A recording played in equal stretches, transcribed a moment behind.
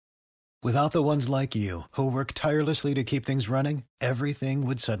Without the ones like you, who work tirelessly to keep things running, everything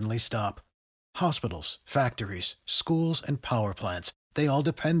would suddenly stop. Hospitals, factories, schools, and power plants, they all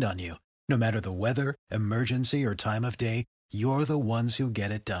depend on you. No matter the weather, emergency, or time of day, you're the ones who get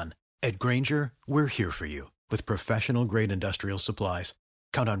it done. At Grainger, we're here for you with professional-grade industrial supplies.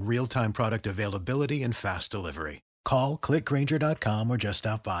 Count on real-time product availability and fast delivery. Call, click Grainger.com, or just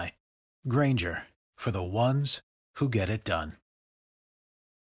stop by. Grainger, for the ones who get it done.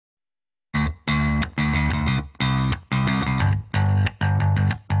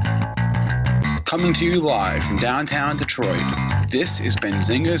 Coming to you live from downtown Detroit, this is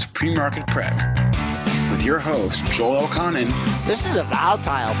Benzinga's PreMarket Prep with your host, Joel Elconin. This is a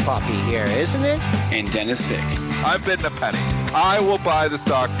volatile puppy here, isn't it? And Dennis Thick. I'm bidding a penny. I will buy the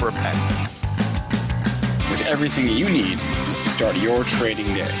stock for a penny. With everything you need to start your trading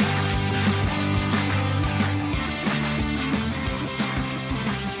day.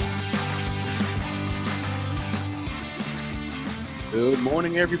 Good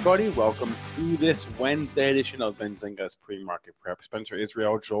morning, everybody. Welcome to this Wednesday edition of Benzinga's PreMarket Prep. Spencer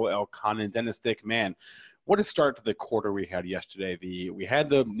Israel, Joel Elconin, and Dennis Thick. Man, what a start to the quarter we had yesterday. We had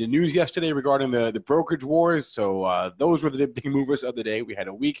the news yesterday regarding the brokerage wars, so those were the big movers of the day. We had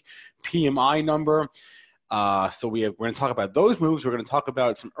a weak PMI number. So we're going to talk about those moves. We're going to talk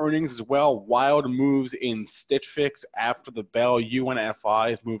about some earnings as well. Wild moves in Stitch Fix after the bell.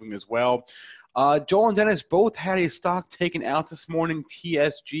 UNFI is moving as well. Joel and Dennis both had a stock taken out this morning,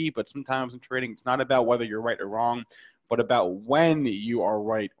 TSG, but sometimes in trading, it's not about whether you're right or wrong, but about when you are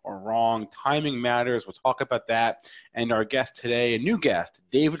right or wrong. Timing matters. We'll talk about that. And our guest today, a new guest,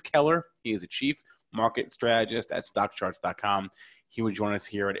 David Keller. He is a chief market strategist at stockcharts.com. He would join us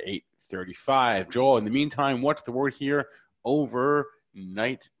here at 8:35. Joel, in the meantime, what's the word here?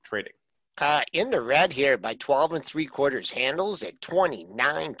 Overnight trading. In the red here by 12 3/4 handles at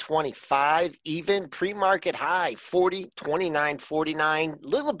 29.25 even. Pre-market high 40.29.49,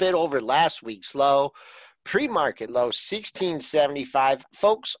 little bit over last week's low. Pre-market low 16.75.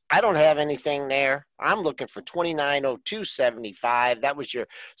 Folks, I don't have anything there. I'm looking for 29.0275. That was your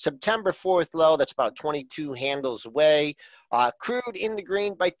September 4th low. That's about 22 handles away. Crude in the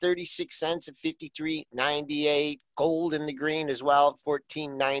green by 36 cents at 53.98. Gold in the green as well,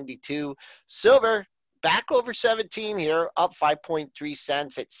 14.92. Silver back over 17 here, up 5.3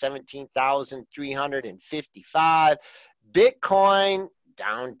 cents at 17,355. Bitcoin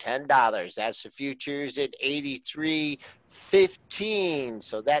down $10. That's the futures at 83.15.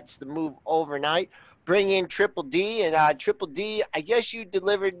 So that's the move overnight. Bring in Triple D, and Triple D, I guess you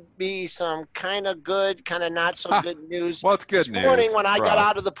delivered me some kind of good, kind of not so good news. Well, it's good news. This morning when I got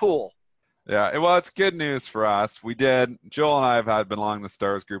out of the pool. Yeah, well, it's good news for us. Joel and I have been along the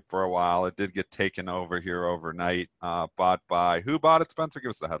Stars group for a while. It did get taken over here overnight, bought by, who bought it, Spencer? Give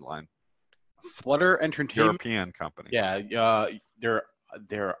us the headline. Flutter Entertainment. European company. Yeah,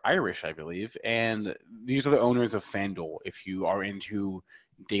 they're Irish, I believe, and these are the owners of FanDuel. If you are into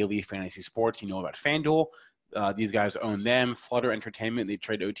daily fantasy sports, you know about FanDuel. These guys own them. Flutter Entertainment, they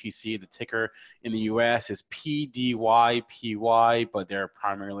trade OTC. The ticker in the U.S. is PDYPY, but their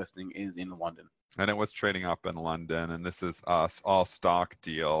primary listing is in London. And it was trading up in London, and this is us all stock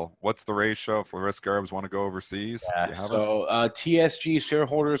deal. What's the ratio for risk arbs want to go overseas? Yeah, so TSG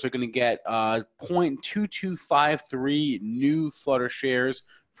shareholders are going to get 0.2253 new Flutter shares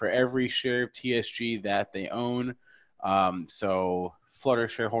for every share of TSG that they own. So Flutter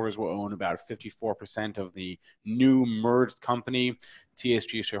shareholders will own about 54% of the new merged company.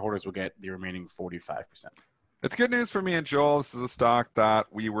 TSG shareholders will get the remaining 45%. It's good news for me and Joel. This is a stock that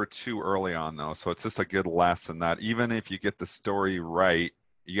we were too early on, though. So it's just a good lesson that even if you get the story right,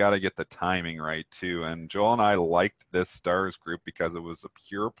 you got to get the timing right, too. And Joel and I liked this Stars group because it was a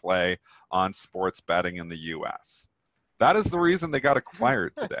pure play on sports betting in the U.S. That is the reason they got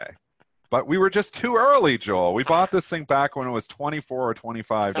acquired today. But we were just too early, Joel. We bought this thing back when it was $24 or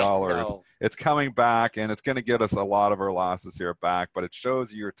 $25. It's coming back, and it's going to get us a lot of our losses here back. But it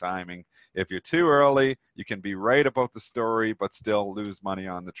shows you your timing. If you're too early, you can be right about the story, but still lose money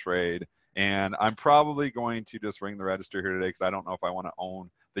on the trade. And I'm probably going to just ring the register here today because I don't know if I want to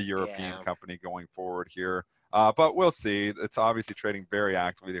own the European company going forward here. But we'll see. It's obviously trading very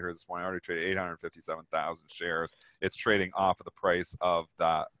actively here this morning. I already traded 857,000 shares. It's trading off of the price of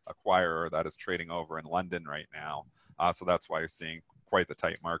the acquirer that is trading over in London right now. So that's why you're seeing quite the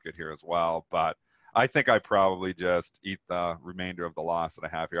tight market here as well. But I think I probably just eat the remainder of the loss that I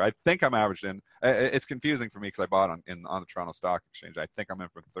have here. I think I'm averaged in. It's confusing for me because I bought on the Toronto Stock Exchange. I think I'm in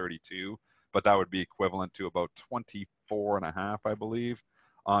for 32, but that would be equivalent to about 24.5, I believe,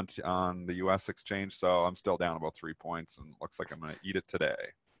 on the U.S. exchange. So I'm still down about 3 points, and looks like I'm going to eat it today.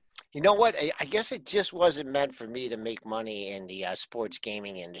 You know what? I guess it just wasn't meant for me to make money in the sports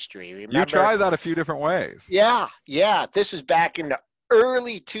gaming industry. You Remember? tried that a few different ways. Yeah. This was back in the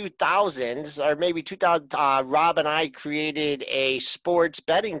early 2000s, or maybe 2000. Rob and I created a sports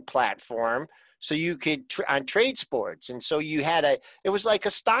betting platform so you could on trade sports, and so it was like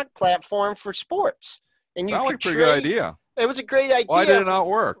a stock platform for sports, and you Sounds like could a pretty trade. good idea. It was a great idea. Why did it not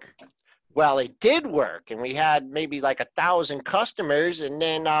work? Well, it did work, and we had maybe like 1,000 customers, and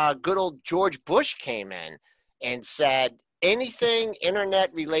then good old George Bush came in and said anything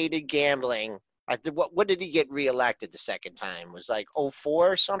internet-related gambling. What did he get reelected the second time? It was like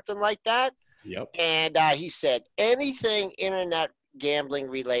 04 or something like that. Yep. And he said anything internet gambling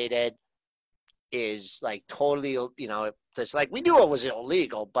related is like totally, it's like we knew it was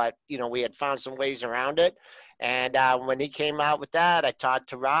illegal, but we had found some ways around it. And when he came out with that, I talked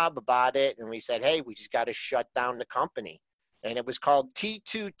to Rob about it, and we said, hey, we just got to shut down the company. And it was called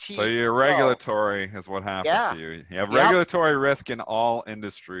T2T. So your regulatory is what happened to you. You have regulatory risk in all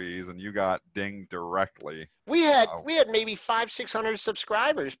industries, and you got dinged directly. We had maybe 500-600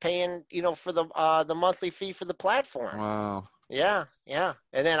 subscribers paying, for the monthly fee for the platform. Wow. Yeah.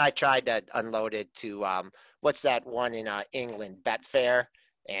 And then I tried to unload it to what's that one in England, Betfair.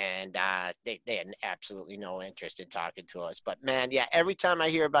 And they had absolutely no interest in talking to us. But man, yeah, every time I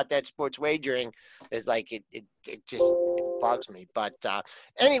hear about that sports wagering, it's like it just bugs me. But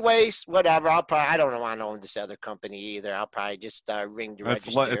anyways, whatever. I don't want to own this other company either. I'll probably just ring the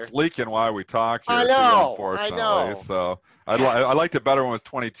register. It's leaking while we talk here. I know. Unfortunately. So I liked it better when it was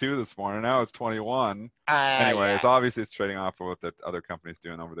 22 this morning. Now it's 21. Anyways, obviously it's trading off of what the other company's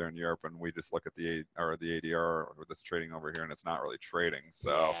doing over there in Europe, and we just look at the ADR or this trading over here, and it's not really trading.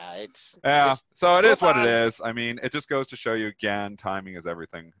 So so it is what it is. I mean, it just goes to show you again, timing is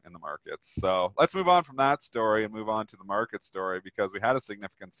everything in the markets. So let's move on from that story and move on to the market story, because we had a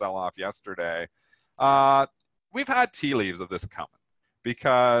significant sell-off yesterday. We've had tea leaves of this coming,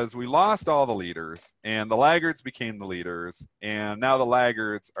 because we lost all the leaders and the laggards became the leaders, and now the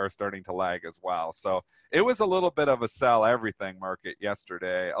laggards are starting to lag as well. So it was a little bit of a sell everything market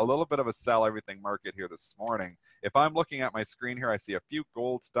yesterday, a little bit of a sell everything market here this morning. If I'm looking at my screen here, I see a few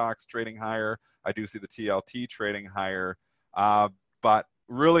gold stocks trading higher. I do see the TLT trading higher. But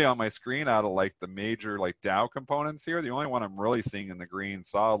really on my screen, out of like the major like Dow components here, the only one I'm really seeing in the green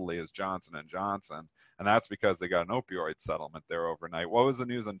solidly is Johnson & Johnson. And that's because they got an opioid settlement there overnight. What was the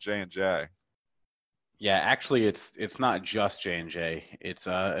news on J&J? Yeah, actually, it's not just J&J. It's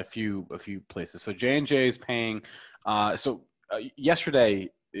a few places. So J&J is paying. Yesterday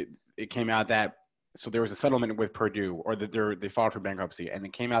it came out that there was a settlement with Purdue, or that they filed for bankruptcy, and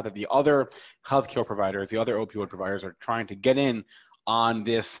it came out that the other healthcare providers, the other opioid providers, are trying to get in on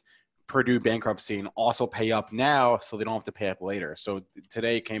this Purdue bankruptcy and also pay up now so they don't have to pay up later. So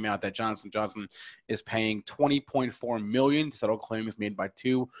today it came out that Johnson & Johnson is paying $20.4 million to settle claims made by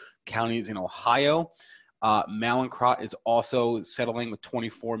 2 counties in Ohio. Mallinckrodt is also settling with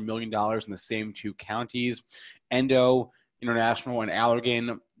 $24 million in the same 2 counties. Endo International and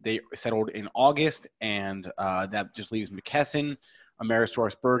Allergan, they settled in August, and that just leaves McKesson,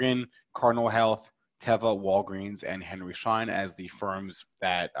 AmerisourceBergen, Cardinal Health, Teva, Walgreens, and Henry Schein as the firms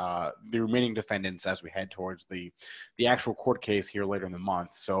that the remaining defendants as we head towards the actual court case here later in the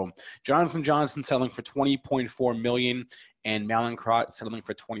month. So Johnson & Johnson settling for $20.4 million and Mallinckrodt settling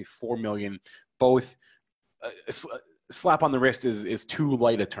for $24 million. Both slap on the wrist is too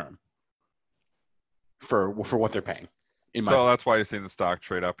light a term for what they're paying. So that's why you're seeing the stock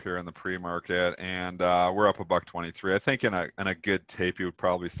trade up here in the pre-market, and we're up $1.23. I think in a good tape you would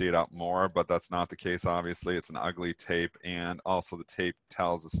probably see it up more, but that's not the case. Obviously, it's an ugly tape, and also the tape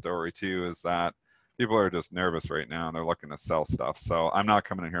tells a story too. Is that people are just nervous right now and they're looking to sell stuff. So I'm not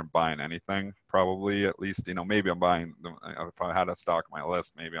coming in here and buying anything. Probably, at least, maybe I'm buying. If I had a stock on my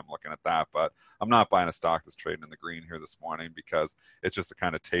list, maybe I'm looking at that, but I'm not buying a stock that's trading in the green here this morning, because it's just the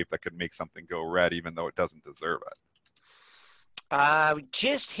kind of tape that could make something go red, even though it doesn't deserve it. We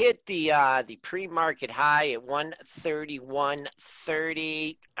just hit the pre-market high at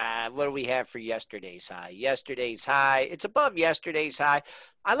 131.30. What do we have for yesterday's high? Yesterday's high, it's above yesterday's high.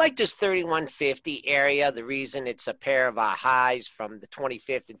 I like this 31.50 area. The reason, it's a pair of highs from the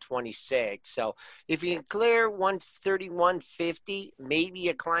 25th and 26th. So if you can clear 131.50, maybe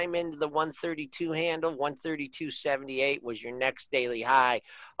you climb into the 132 handle. 132.78 was your next daily high.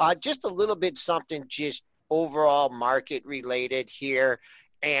 Just a little bit something just overall market related here,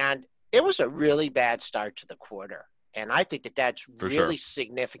 and it was a really bad start to the quarter, and I think that's really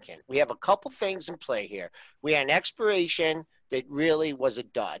significant. We have a couple things in play here. We had an expiration that really was a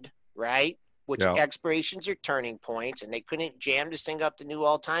dud, right, which Yeah. expirations are turning points, and they couldn't jam this thing up to new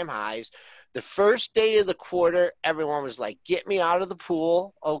all-time highs. The first day of the quarter, everyone was like, get me out of the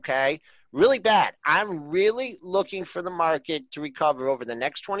pool, okay? Really bad. I'm really looking for the market to recover over the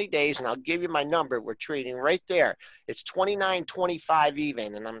next 20 days, and I'll give you my number. We're trading right there. It's 29.25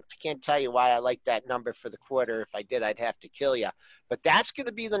 even, and I can't tell you why I like that number for the quarter. If I did, I'd have to kill you. But that's going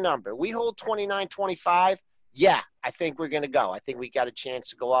to be the number. We hold 29.25. Yeah, I think we're going to go. I think we got a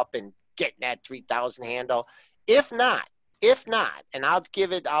chance to go up and get that 3,000 handle. If not, and I'll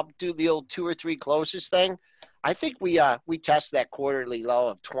do the old 2 or 3 closest thing. I think we test that quarterly low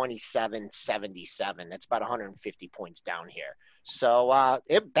of 27.77. That's about 150 points down here. So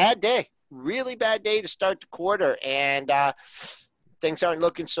bad day, really bad day to start the quarter, and things aren't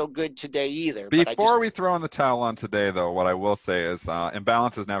looking so good today either. Before we throw in the towel on today, though, what I will say is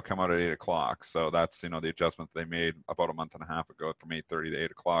imbalances now come out at 8 o'clock. So that's, the adjustment they made about a month and a half ago from 8:30 to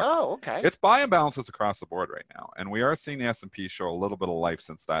 8 o'clock. Oh, okay. It's buy imbalances across the board right now. And we are seeing the S&P show a little bit of life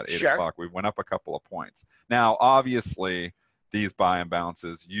since that 8 o'clock. We went up a couple of points. Now, obviously, these buy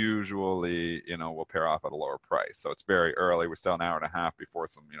imbalances usually, will pair off at a lower price. So it's very early. We're still an hour and a half before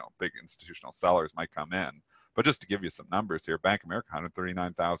some, big institutional sellers might come in. But just to give you some numbers here, Bank of America,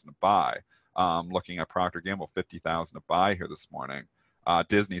 139,000 to buy. Looking at Procter & Gamble, 50,000 to buy here this morning.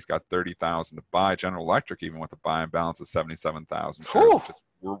 Disney's got 30,000 to buy. General Electric, even with the buy and balance, is 77,000 shares, which is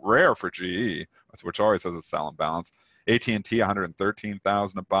rare for GE, which always has a sell and balance. AT&T,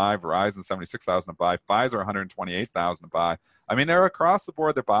 113,000 to buy. Verizon, 76,000 to buy. Pfizer, 128,000 to buy. I mean, they're across the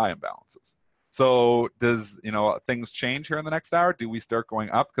board. They're buy imbalances. So does, things change here in the next hour? Do we start going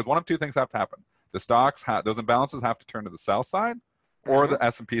up? Because one of two things have to happen. The stocks, those imbalances have to turn to the sell side, or the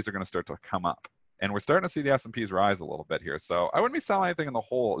S&Ps are going to start to come up. And we're starting to see the S&Ps rise a little bit here. So I wouldn't be selling anything in the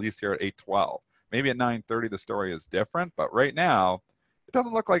whole, at least here at 8:12. Maybe at 9:30 the story is different, but right now it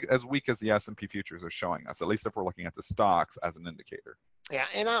doesn't look like as weak as the S&P futures are showing us, at least if we're looking at the stocks as an indicator. Yeah,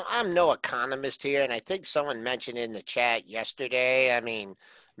 and I'm no economist here, and I think someone mentioned in the chat yesterday,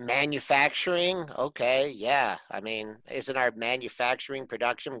 manufacturing, okay, yeah. Isn't our manufacturing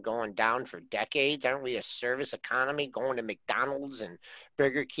production going down for decades? Aren't we a service economy, going to McDonald's and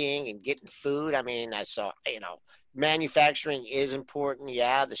Burger King and getting food? Manufacturing is important.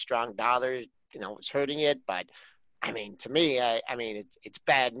 Yeah, the strong dollar, is hurting it, but to me, it's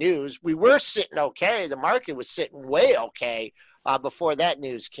bad news. We were sitting okay. The market was sitting way okay before that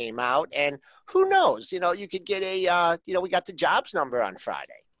news came out. And who knows? You could get we got the jobs number on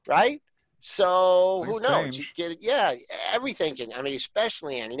Friday, right? So who knows? You get it. Yeah, everything can.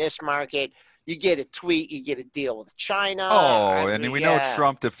 Especially in this market, you get a tweet, you get a deal with China. We know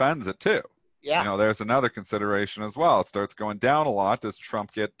Trump defends it too. Yeah. There's another consideration as well. It starts going down a lot. Does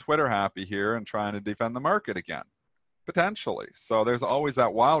Trump get Twitter happy here and trying to defend the market again? Potentially. So there's always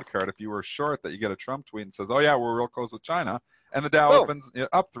that wild card. If you were short, that you get a Trump tweet and says, oh yeah, we're real close with China, and the Dow opens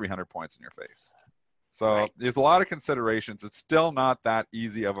up 300 points in your face. So There's a lot of considerations. It's still not that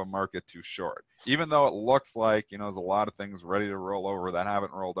easy of a market to short, even though it looks like, there's a lot of things ready to roll over that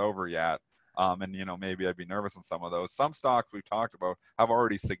haven't rolled over yet. Maybe I'd be nervous on some of those. Some stocks we've talked about have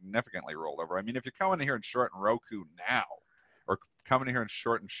already significantly rolled over. If you come in here and short in Roku now, or come in here and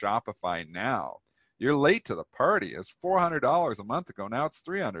short in Shopify now, you're late to the party. It's $400 a month ago. Now it's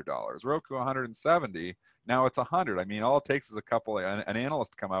 $300. Roku, $170. Now it's $100. All it takes is an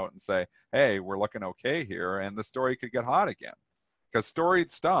analyst to come out and say, hey, we're looking okay here, and the story could get hot again. Because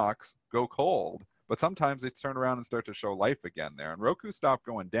storied stocks go cold, but sometimes they turn around and start to show life again there. And Roku stopped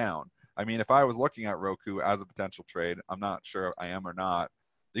going down. If I was looking at Roku as a potential trade, I'm not sure if I am or not.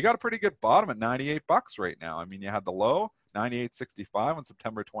 You got a pretty good bottom at $98 right now. You had the low, $98.65 on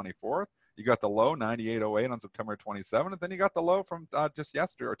September 24th. You got the low, $98.08 on September 27th. And then you got the low from just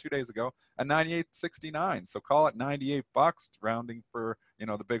yesterday or 2 days ago at $98.69. So call it $98, rounding for,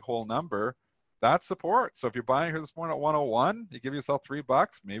 the big whole number. That's support. So if you're buying here this morning at 101, you give yourself $3,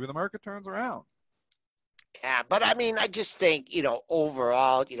 maybe the market turns around. Yeah, but I just think,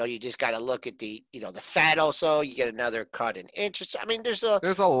 overall, you just got to look at the Fed also. You get another cut in interest.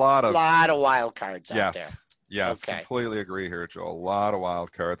 There's a lot of wild cards out there. Yes, okay. Completely agree here, Joel. A lot of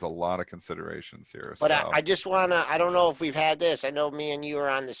wild cards, a lot of considerations here. But I just want to, I don't know if we've had this. I know me and you are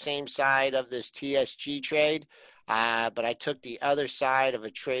on the same side of this TSG trade, but I took the other side of a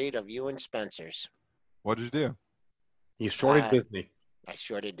trade of you and Spencer's. What did you do? You shorted Disney. I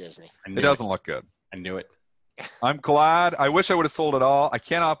shorted Disney. It doesn't look good. I knew it. I'm glad. I wish I would have sold it all. I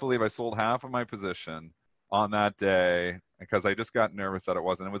cannot believe I sold half of my position on that day because I just got nervous that it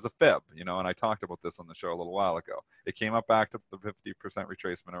wasn't. It was a fib, and I talked about this on the show a little while ago. It came up back to the 50%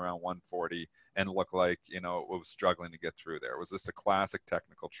 retracement around 140 and looked like, it was struggling to get through there. It was just a classic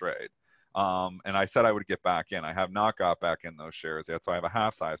technical trade. And I said I would get back in. I have not got back in those shares yet, so I have a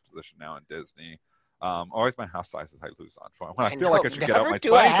half-size position now in Disney. Always my half sizes I lose on. When I feel like I should get out my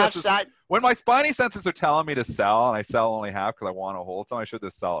spidey senses. When my spidey senses are telling me to sell, and I sell only half because I want to hold some, I should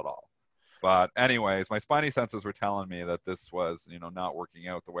just sell it all. But anyways, my spidey senses were telling me that this was, not working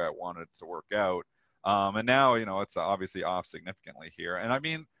out the way I wanted it to work out. And now, it's obviously off significantly here. And I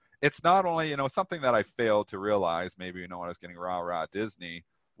mean, it's not only, something that I failed to realize, maybe, when I was getting rah-rah Disney,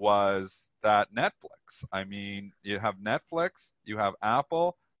 was that Netflix. I mean, you have Netflix, you have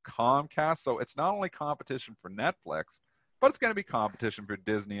Apple, Comcast. So it's not only competition for Netflix, but it's going to be competition for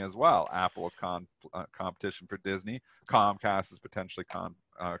Disney as well. Apple is competition for Disney. Comcast is potentially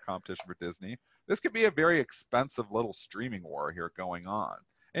competition for Disney. This could be a very expensive little streaming war here going on.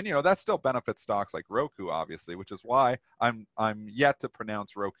 And, that still benefits stocks like Roku, obviously, which is why I'm yet to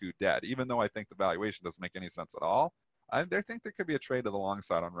pronounce Roku dead, even though I think the valuation doesn't make any sense at all. I think there could be a trade to the long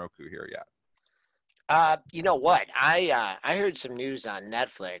side on Roku here yet. You know what? I heard some news on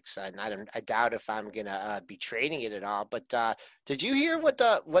Netflix, and I doubt if I'm gonna be trading it at all. But did you hear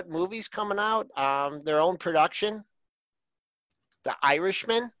what movie's coming out? Their own production, The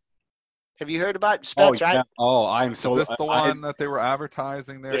Irishman. Have you heard about Spencer? Oh, yeah. I'm so. Is this the one that they were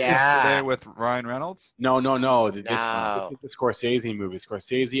advertising there yesterday with Ryan Reynolds? No. This is the Scorsese movie.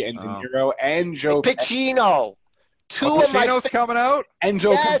 Scorsese and De Niro and Joe Pacino. Pacino's coming out, and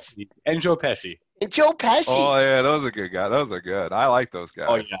Joe Pesci. And Joe Pesci. Oh yeah, those are good guys. Those are good. I like those guys.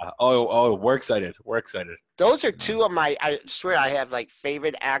 Oh yeah. Oh, we're excited. Those are two of my. I swear I have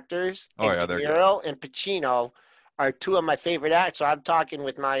favorite actors. Oh yeah, De Niro and Pacino are two of my favorite actors. So I'm talking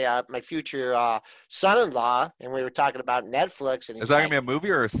with my my future son-in-law, and we were talking about Netflix. And is that gonna be a movie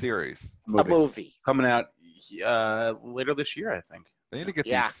or a series? A movie coming out later this year, I think. They need to get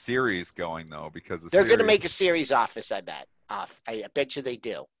these series going though, because they're going to make a series off this. I bet. I bet you they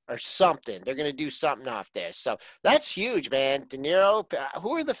do, or something. They're going to do something off this. So that's huge, man. De Niro.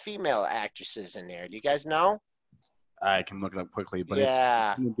 Who are the female actresses in there? Do you guys know? I can look it up quickly, but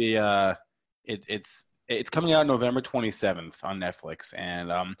yeah, it's going to be it's coming out November 27th on Netflix. And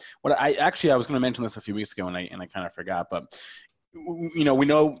what I was going to mention this a few weeks ago, and I kind of forgot, but we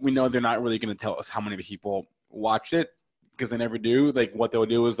know they're not really going to tell us how many people watched it, because they never do. Like, what they'll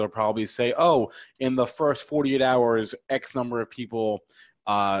do is they'll probably say, oh, in the first 48 hours, X number of people,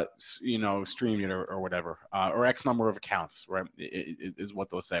 streamed it or whatever, or X number of accounts, right, is what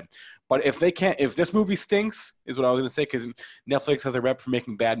they'll say. But if this movie stinks, is what I was going to say, because Netflix has a rep for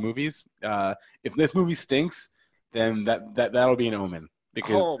making bad movies. If this movie stinks, then that'll be an omen.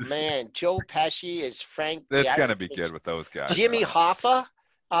 Because man, Joe Pesci is Frank. That's going to be good with those guys. Jimmy Hoffa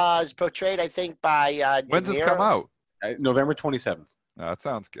is portrayed, I think, by When's this come out? November 27th. Oh, that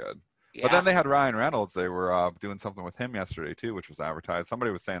sounds good. Yeah. But then they had Ryan Reynolds. They were doing something with him yesterday too, which was advertised.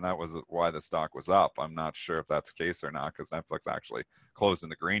 Somebody was saying that was why the stock was up. I'm not sure if that's the case or not, because Netflix actually closed in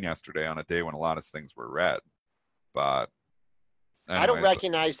the green yesterday on a day when a lot of things were red. But anyway, I don't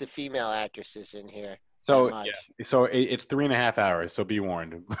recognize the female actresses in here. So it's 3.5 hours. So be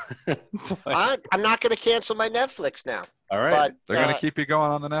warned. I'm not going to cancel my Netflix now. All right. But they're going to keep you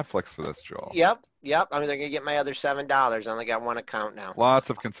going on the Netflix for this, Joel. Yep. I mean, they're going to get my other $7. I only got one account now. Lots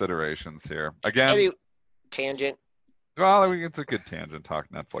of considerations here. Again, tangent. Well, it's a good tangent. Talk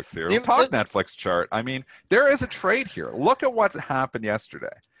Netflix here. Talk Netflix chart. I mean, there is a trade here. Look at what happened yesterday.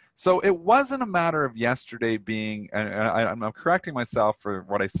 So it wasn't a matter of yesterday being, and I'm correcting myself for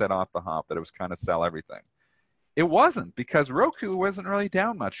what I said off the hop, that it was kind of sell everything. It wasn't, because Roku wasn't really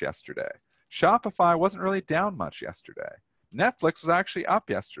down much yesterday. Shopify wasn't really down much yesterday. Netflix was actually up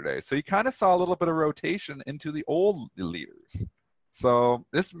yesterday. So you kind of saw a little bit of rotation into the old leaders. So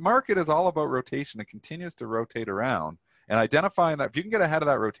this market is all about rotation. It continues to rotate around, and identifying that if you can get ahead of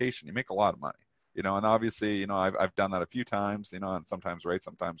that rotation, you make a lot of money. And obviously, I've done that a few times, and sometimes right,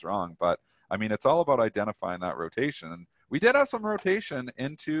 sometimes wrong. But I mean, it's all about identifying that rotation. And we did have some rotation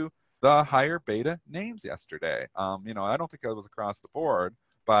into the higher beta names yesterday. I don't think it was across the board,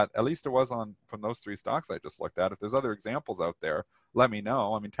 but at least it was from those three stocks I just looked at. If there's other examples out there, let me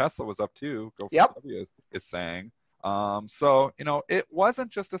know. I mean, Tesla was up too. Is saying. So, it wasn't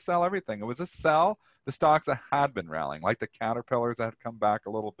just a sell everything. It was a sell the stocks that had been rallying, like the Caterpillars that had come back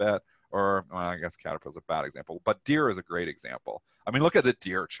a little bit. Or, well, I guess Caterpillar's a bad example, but Deere is a great example. I mean, look at the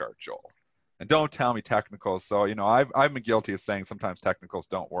Deere chart, Joel. And don't tell me technicals. So, I've been guilty of saying sometimes technicals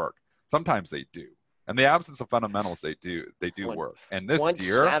don't work. Sometimes they do. In the absence of fundamentals, they do work. And this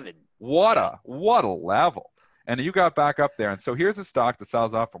Deere, what a level. And you got back up there. And so here's a stock that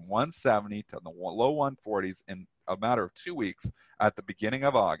sells off from 170 to the low 140s in a matter of 2 weeks at the beginning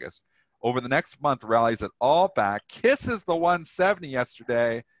of August. Over the next month, rallies it all back, kisses the 170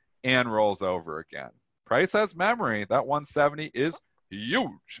 yesterday, and rolls over again. Price has memory. That 170 is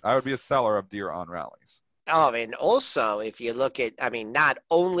huge. I would be a seller of deer on rallies. Oh, and also, if you look at, I mean, not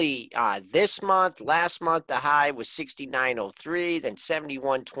only this month, last month, the high was 69.03, then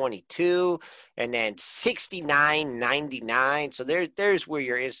 71.22, and then 69.99. So there's where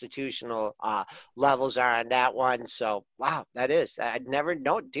your institutional levels are on that one. So, wow, that is. I'd never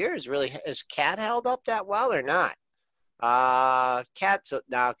know. Deer is cat held up that well or not? Cat's a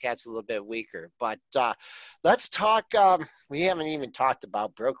little bit weaker, but let's talk. We haven't even talked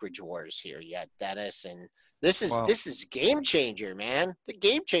about brokerage wars here yet, Dennis, and this is game changer, man. The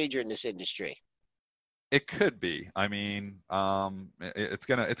game changer in this industry. It could be. I mean, it's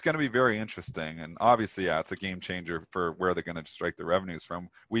gonna be very interesting, and obviously, yeah, it's a game changer for where they're gonna strike the revenues from.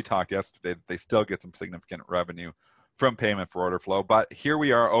 We talked yesterday that they still get some significant revenue from payment for order flow, but here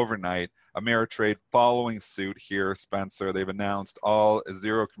we are overnight. Ameritrade following suit here, Spencer. They've announced all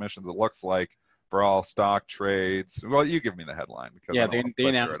zero commissions. It looks like for all stock trades. Well, you give me the headline because they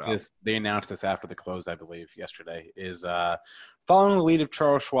announced this. They announced this after the close, I believe, yesterday. Is following the lead of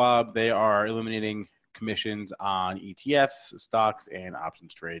Charles Schwab, they are eliminating commissions on ETFs, stocks, and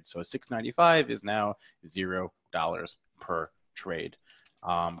options trades. So $6.95 is now $0 per trade.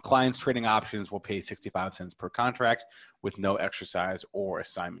 Clients trading options will pay 65 cents per contract with no exercise or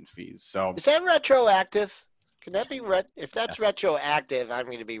assignment fees. So is that retroactive? Can that be if that's retroactive? I'm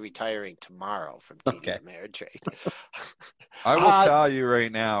going to be retiring tomorrow from TD Ameritrade. I will tell you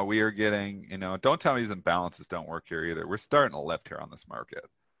right now, we are getting, don't tell me these imbalances don't work here either. We're starting to lift here on this market.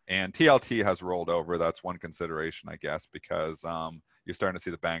 And TLT has rolled over. That's one consideration, I guess, because you're starting to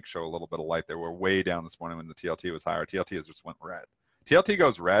see the bank show a little bit of light there. We're way down this morning when the TLT was higher. TLT has just went red. TLT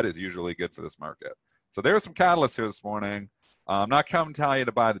goes red is usually good for this market. So there are some catalysts here this morning. I'm not coming to tell you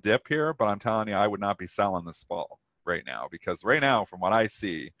to buy the dip here, but I'm telling you I would not be selling this fall right now, because right now, from what I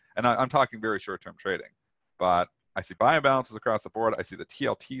see, and I'm talking very short-term trading, but I see buying balances across the board. I see the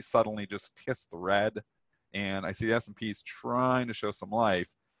TLT suddenly just kiss the red, and I see the S&Ps trying to show some life.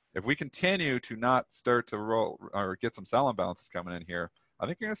 If we continue to not start to roll or get some selling balances coming in here, I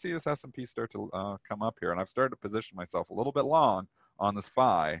think you're going to see this S&P start to come up here, and I've started to position myself a little bit long on the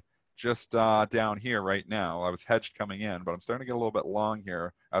SPY, just down here right now. I was hedged coming in, but I'm starting to get a little bit long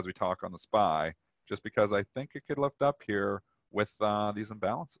here as we talk on the SPY, just because I think it could lift up here with these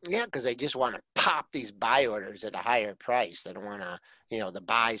imbalances. Yeah, because they just want to pop these buy orders at a higher price. They don't want to, the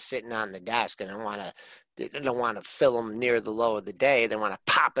buys sitting on the desk, and they don't want to fill them near the low of the day. They want to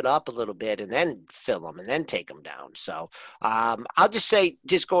pop it up a little bit and then fill them and then take them down. So I'll just say,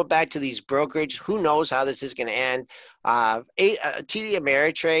 just going back to these brokerage, who knows how this is going to end. TD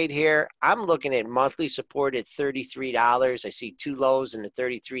Ameritrade here, I'm looking at monthly support at $33. I see two lows in the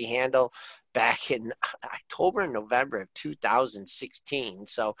 33 handle back in October and November of 2016.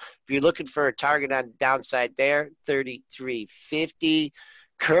 So if you're looking for a target on the downside there, 33.50.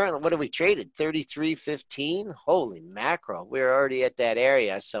 Currently, what have we traded? 33.15. Holy mackerel! We're already at that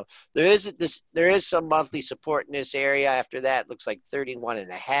area. So there is some monthly support in this area. After that, looks like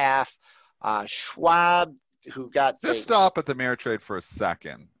 31.5. Schwab, who got just stop at the Ameritrade for a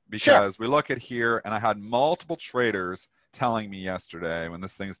second, because we look at here, and I had multiple traders telling me yesterday when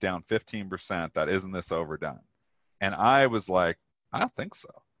this thing's down 15% that isn't this overdone, and I was like, I don't think so.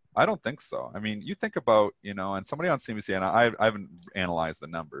 I don't think so. I mean, you think about, and somebody on CNBC, and I haven't analyzed the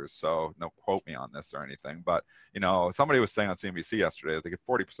numbers, so no quote me on this or anything, but, somebody was saying on CNBC yesterday that they get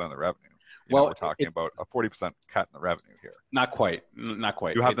 40% of the revenue. We're talking about a 40% cut in the revenue here. Not quite. Not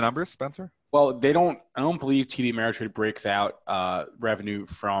quite. You have the numbers, Spencer? Well, I don't believe TD Ameritrade breaks out revenue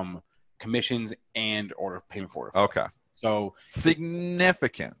from commissions and order payment for order. Okay. So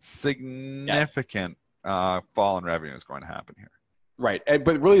significant fall in revenue is going to happen here. Right.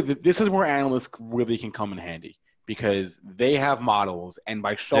 But really, this is where analysts really can come in handy, because they have models, and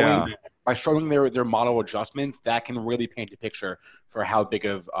by showing their model adjustments, that can really paint a picture for how big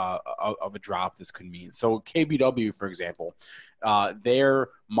of a drop this could mean. So KBW, for example, their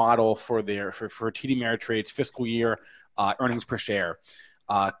model for TD Ameritrade's fiscal year earnings per share,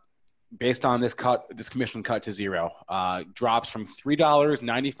 based on this commission cut to zero, drops from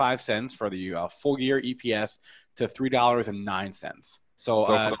 $3.95 for the full year EPS to $3.09. So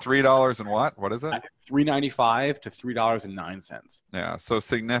for $3 and what is it? $3.95 to $3.09. Yeah, so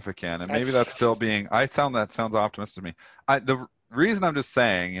significant, and maybe that's still being. That sounds optimistic to me. The reason I'm just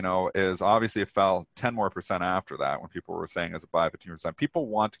saying, is obviously it fell 10% more after that when people were saying as a buy 15%. People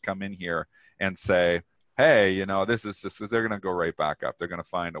want to come in here and say, hey, this is just, they're going to go right back up. They're going to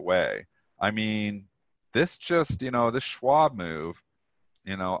find a way. I mean, this Schwab move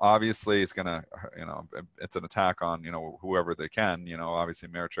obviously it's going to, it's an attack on, whoever they can, obviously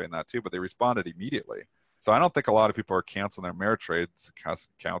Ameritrade and that too, but they responded immediately. So I don't think a lot of people are canceling their Ameritrade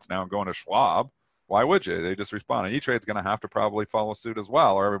accounts now and going to Schwab. Why would you? They just respond. And E-Trade's going to have to probably follow suit as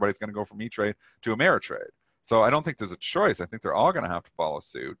well, or everybody's going to go from E-Trade to Ameritrade. So I don't think there's a choice. I think they're all going to have to follow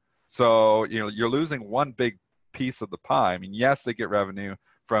suit. So, you're losing one big piece of the pie. I mean, yes, they get revenue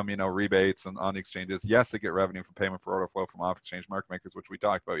from, rebates and on the exchanges. Yes, they get revenue from payment for order flow from off-exchange market makers, which we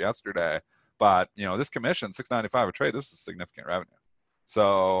talked about yesterday. But, this commission, $6.95 a trade, this is significant revenue.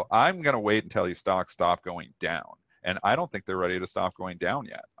 So I'm going to wait until these stocks stop going down. And I don't think they're ready to stop going down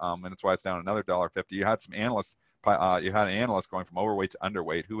yet. And that's why it's down another $1.50. You had some analysts, you had an analyst going from overweight to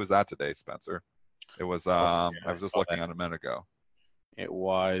underweight. Who was that today, Spencer? It was, I was just looking at it a minute ago. It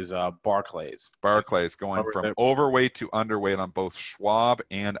was Barclays. Barclays going from overweight to underweight on both Schwab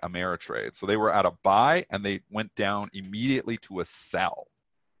and Ameritrade. So they were at a buy and they went down immediately to a sell.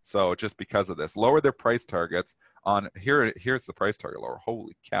 So just because of this, lowered their price targets on here's the price target lower.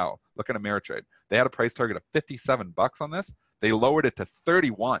 Holy cow. Look at Ameritrade. They had a price target of $57 on this. They lowered it to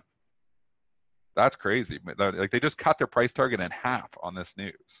 31. That's crazy. Like they just cut their price target in half on this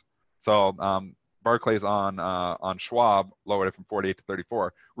news. So Barclays on Schwab lowered it from 48 to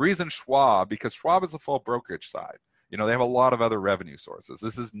 34. Reason Schwab, because Schwab is the full brokerage side. They have a lot of other revenue sources.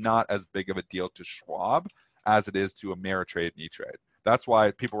 This is not as big of a deal to Schwab as it is to Ameritrade and E-Trade. That's why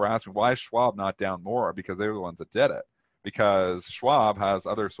people were asking, why is Schwab not down more? Because they were the ones that did it. Because Schwab has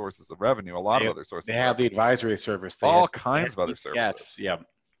other sources of revenue, a lot of other sources. They have the advisory service. All kinds of other services. Yep.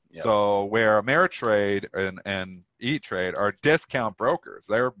 So where Ameritrade and E-Trade are discount brokers,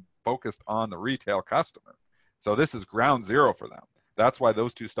 they're focused on the retail customer. So this is ground zero for them. That's why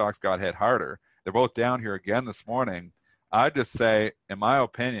those two stocks got hit harder. They're both down here again this morning. I'd just say, in my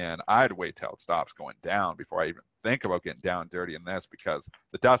opinion, I'd wait till it stops going down before I even think about getting down dirty in this, because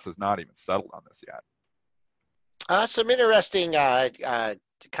the dust has not even settled on this yet. Some interesting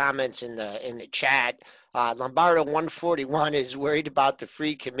comments in the chat. Lombardo 141 is worried about the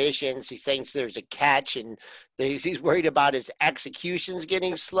free commissions. He thinks there's a catch, and he's worried about his executions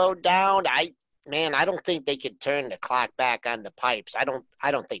getting slowed down. I don't think they could turn the clock back on the pipes. I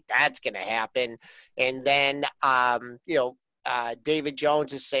don't think that's going to happen. And then, David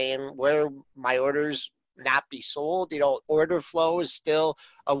Jones is saying, where my orders not be sold, order flow is still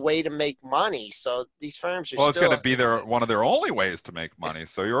a way to make money. So these firms are it's going to be one of their only ways to make money.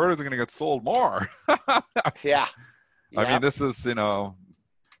 So your orders are going to get sold more. Yeah. I mean, this is,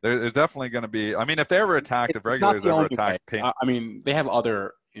 there's definitely going to be, if they ever attacked, if regulators ever attacked payment. They have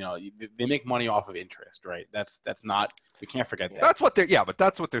other, they make money off of interest, right? That's not, we can't forget that.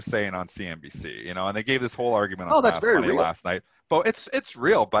 That's what they're saying on CNBC, and they gave this whole argument on last night. Well, it's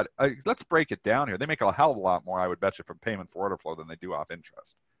real, but let's break it down here. They make a hell of a lot more, I would bet you, from payment for order flow than they do off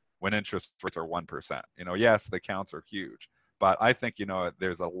interest, when interest rates are 1%. Yes, the counts are huge, but I think,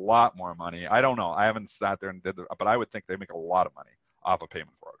 there's a lot more money. I don't know. I haven't sat there and but I would think they make a lot of money off of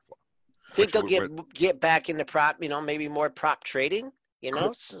payment for order flow. Think they'll get back into prop, maybe more prop trading?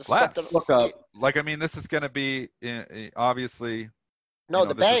 Let's look up. This is going to be obviously. No,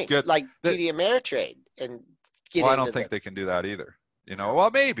 the bank, like TD Ameritrade, and I don't think they can do that either.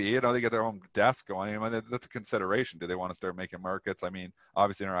 Well, maybe they get their own desk going. That's a consideration. Do they want to start making markets?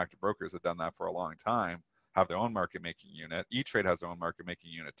 Obviously, Interactive Brokers have done that for a long time. Have their own market making unit. E-Trade has their own market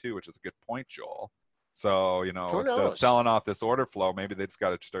making unit too, which is a good point, Joel. So instead of selling off this order flow, maybe they just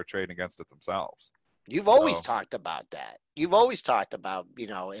got to start trading against it themselves. You've always talked about that. You've always talked about,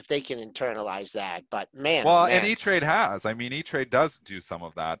 if they can internalize that. But man, and E-Trade has. E-Trade does do some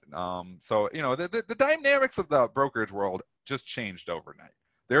of that. So the dynamics of the brokerage world just changed overnight.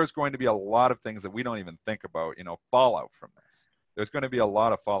 There's going to be a lot of things that we don't even think about. Fallout from this. There's going to be a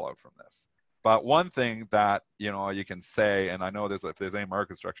lot of fallout from this. But one thing that, you can say, and I know if there's any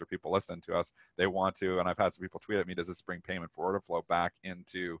market structure people listen to us, they want to, and I've had some people tweet at me, does this bring payment for order flow back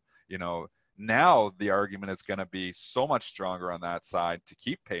into, now the argument is going to be so much stronger on that side to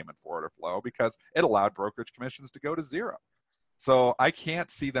keep payment for order flow, because it allowed brokerage commissions to go to zero. So I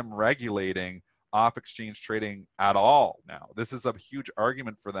can't see them regulating off-exchange trading at all now. This is a huge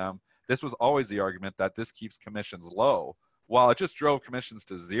argument for them. This was always the argument that this keeps commissions low, while it just drove commissions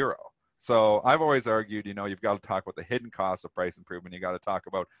to zero. So I've always argued, you've got to talk about the hidden costs of price improvement. You got to talk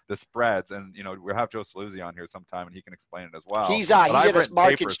about the spreads, and we'll have Joe Saluzzi on here sometime, and he can explain it as well. He's at a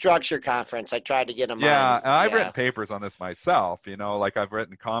market structure conference. I tried to get him on. And I've written papers on this myself. I've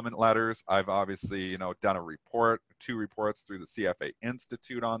written comment letters. I've obviously done a report, 2 reports through the CFA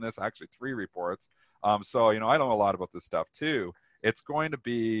Institute on this. Actually, 3 reports. So I know a lot about this stuff too. It's going to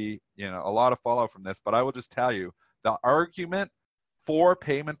be a lot of fallout from this, but I will just tell you the argument for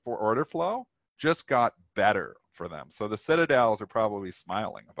payment for order flow just got better for them. So the Citadels are probably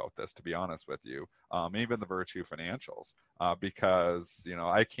smiling about this, to be honest with you, even the Virtue Financials, because,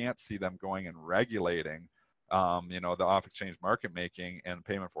 I can't see them going and regulating, the off-exchange market making and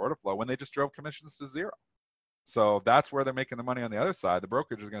payment for order flow when they just drove commissions to zero. So that's where they're making the money on the other side. The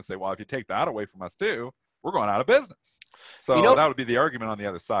brokerage is going to say, well, if you take that away from us too, we're going out of business. So that would be the argument on the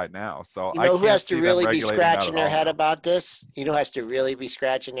other side now. So I can't who has to see really them be regulating scratching that their at all head now. about this? You know who has to really be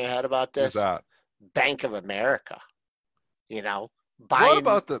scratching their head about this? Who's that? Bank of America. What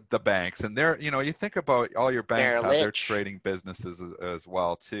about the banks? And they're, you think about all your banks Merrill have their Lynch. trading businesses as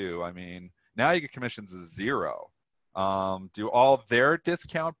well too. I mean, now you get commissions as zero. Do all their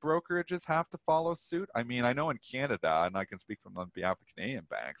discount brokerages have to follow suit? I mean, I know in Canada, and I can speak from on behalf of Canadian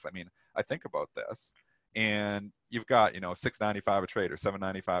banks. I mean, I think about this, and you've got $6.95 a trade or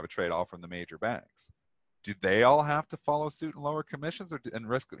 $7.95 a trade, all from the major banks. Do they all have to follow suit and lower commissions, and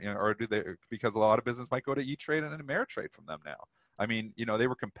risk, or do they? Because a lot of business might go to E-Trade and Ameritrade from them now. I mean, they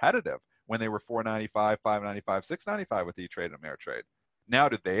were competitive when they were $4.95, $5.95, $6.95 with E-Trade and Ameritrade. Now,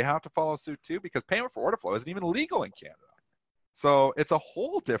 do they have to follow suit too? Because payment for order flow isn't even legal in Canada. So it's a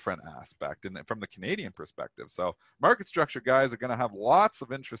whole different aspect from the Canadian perspective. So market structure guys are going to have lots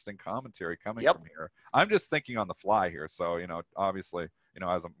of interesting commentary coming from here. I'm just thinking on the fly here. So, obviously,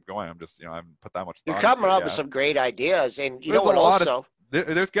 as I'm going, I'm just, I haven't put that much thought You're coming into it up with some great ideas. And there's what also?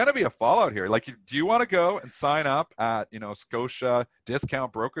 There's going to be a fallout here. Like, do you want to go and sign up at, Scotia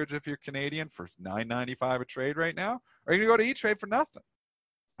discount brokerage if you're Canadian for $9.95 a trade right now? Or are you going to go to E-Trade for nothing?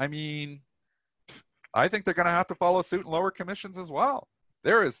 I mean, I think they're going to have to follow suit and lower commissions as well.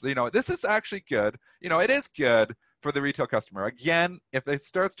 There is, this is actually good. It is good for the retail customer. Again, if it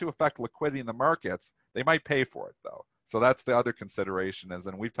starts to affect liquidity in the markets, they might pay for it though. So that's the other consideration is,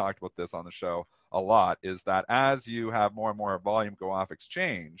 and we've talked about this on the show a lot, is that as you have more and more volume go off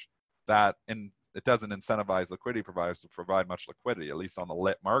exchange, it doesn't incentivize liquidity providers to provide much liquidity, at least on the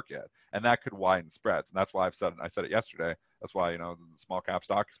lit market. And that could widen spreads. And that's why I said it yesterday. That's why, the small cap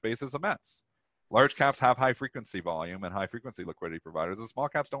stock space is a mess. Large caps have high frequency volume and high frequency liquidity providers. The small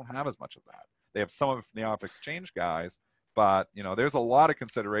caps don't have as much of that. They have some of the off exchange guys, but there's a lot of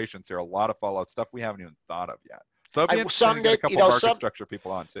considerations here, a lot of fallout stuff we haven't even thought of yet. So it'd be interesting to get a couple market structure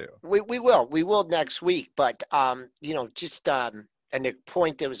people on too. We will next week, but and the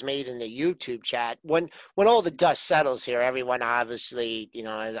point that was made in the YouTube chat, when all the dust settles here, everyone obviously, is,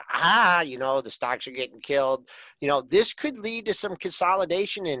 the stocks are getting killed. This could lead to some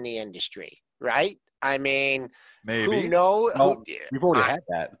consolidation in the industry, right? I mean, maybe. Who knows? Well, we've already had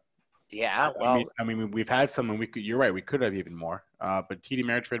that. Yeah. Well, I mean, we've had some, and you're right. We could have even more. But TD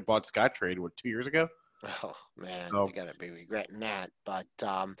Ameritrade bought Scottrade 2 years ago. Oh man, you gotta be regretting that. But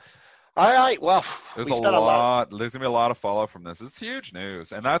all right, well, there's a lot. There's gonna be a lot of fallout from this. It's huge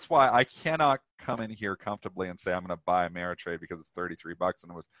news, and that's why I cannot come in here comfortably and say I'm gonna buy Ameritrade because it's $33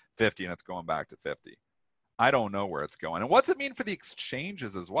 and it was $50 and it's going back to $50. I don't know where it's going, and what's it mean for the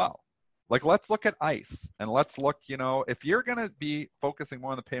exchanges as well? Like, let's look at ICE, and let's look. If you're gonna be focusing more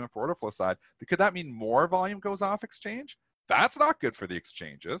on the payment for order flow side, could that mean more volume goes off exchange? That's not good for the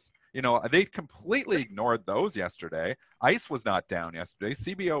exchanges. They completely ignored those yesterday. ICE was not down yesterday.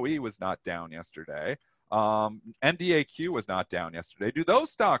 CBOE was not down yesterday. NDAQ was not down yesterday. Do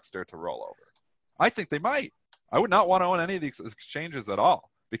those stocks start to roll over? I think they might. I would not want to own any of these exchanges at all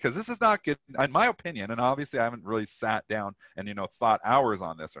because this is not good, in my opinion. And obviously, I haven't really sat down and, thought hours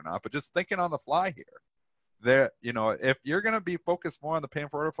on this or not, but just thinking on the fly here. If you're going to be focused more on the payment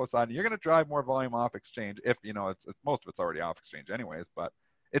for order flow side, and you're going to drive more volume off exchange, if it's most of it's already off exchange anyways, but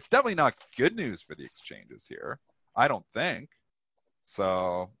it's definitely not good news for the exchanges here. I don't think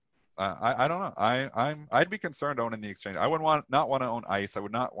so. I don't know. I'd be concerned owning the exchange. I would not want to own ICE. I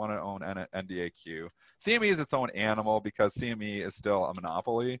would not want to own NDAQ. CME is its own animal because CME is still a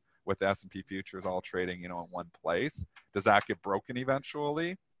monopoly with the S&P futures all trading, in one place. Does that get broken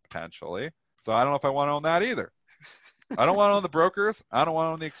eventually? Potentially. So I don't know if I want to own that either. I don't want to own the brokers. I don't want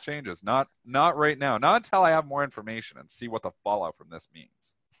to own the exchanges. Not right now. Not until I have more information and see what the fallout from this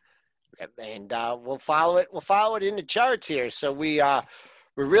means. And we'll follow it. We'll follow it in the charts here. So we're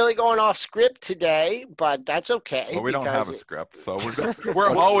really going off script today, but that's okay. Well, we don't have a script, so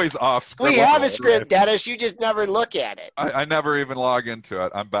we're always off script. We have a script, Dennis. You just never look at it. I never even log into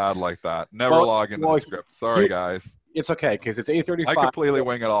it. I'm bad like that. Never log into the script. Sorry, guys. It's okay because it's 8:35. I completely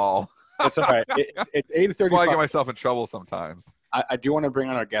wing it all. It's all right. It's 8:35. That's why I get myself in trouble sometimes. I do want to bring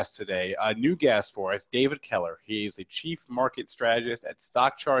on our guest today, a new guest for us, David Keller. He is the Chief Market Strategist at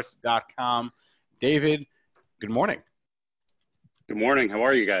StockCharts.com. David, good morning. Good morning. How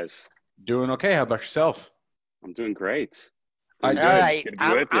are you guys? Doing okay. How about yourself? I'm doing great. I All did. right, Good to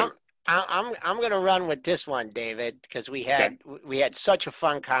be with you. I'm going to run with this one, David, because we had such a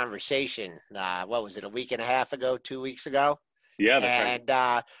fun conversation. What was it, a week and a half ago, 2 weeks ago? Yeah, that's right. And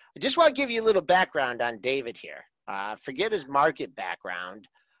I just want to give you a little background on David here. Forget his market background.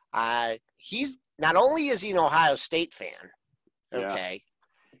 He's not only is he an Ohio State fan, okay,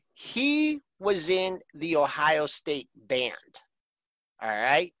 he was in the Ohio State band. All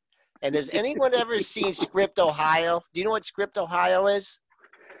right. And has anyone ever seen Script Ohio? Do you know what Script Ohio is?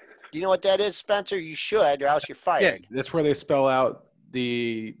 Do you know what that is, Spencer? You should, or else you're fired. Yeah, that's where they spell out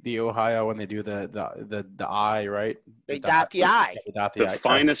the Ohio when they do the I, right? They dot the I. They dot the The I.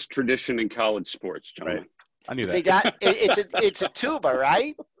 finest tradition in college sports, gentlemen. Right. I knew that. They got it's a tuba,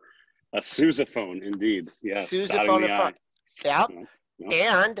 right? A sousaphone, indeed. Yes. Sousaphone. Yep. Yep.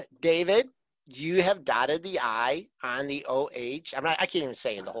 And David, you have dotted the I on the OH. I can't even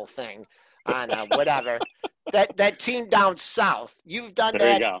say the whole thing on whatever. that team down south. You've done There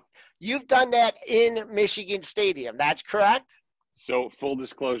that. you go. You've done that in Michigan Stadium. That's correct? So full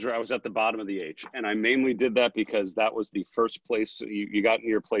disclosure, I was at the bottom of the H, and I mainly did that because that was the first place you got in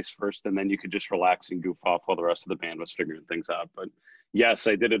your place first, and then you could just relax and goof off while the rest of the band was figuring things out. But yes,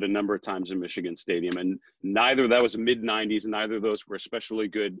 I did it a number of times in Michigan Stadium, and neither that was mid-90s, neither of those were especially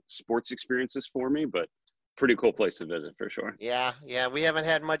good sports experiences for me, but pretty cool place to visit for sure. Yeah, we haven't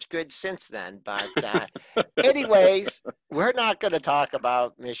had much good since then. But anyways, we're not going to talk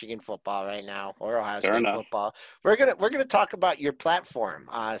about Michigan football right now or Ohio State football. We're gonna talk about your platform,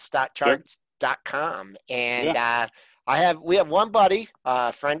 stockcharts.com. And we have one buddy,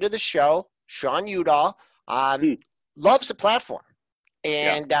 friend of the show, Sean Udall, loves the platform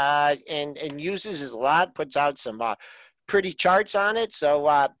and uses it a lot, puts out some pretty charts on it.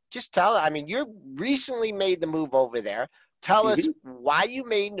 So just you recently made the move over there. Tell us why you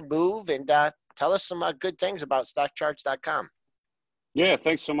made the move, and tell us some good things about stockcharts.com. Yeah,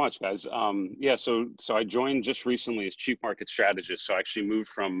 thanks so much, guys. So I joined just recently as chief market strategist. So I actually moved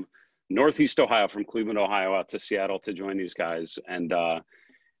from Northeast Ohio, from Cleveland, Ohio, out to Seattle to join these guys.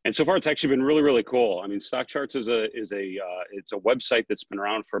 And so far, it's actually been really, really cool. I mean, StockCharts is a website that's been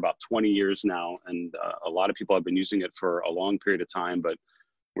around for about 20 years now, and a lot of people have been using it for a long period of time. But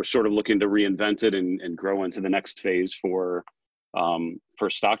we're sort of looking to reinvent it and grow into the next phase for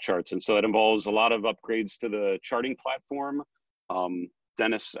StockCharts. And so that involves a lot of upgrades to the charting platform.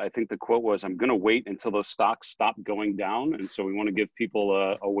 Dennis, I think the quote was, "I'm going to wait until those stocks stop going down." And so we want to give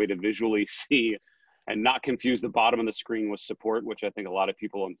people a way to visually see and not confuse the bottom of the screen with support, which I think a lot of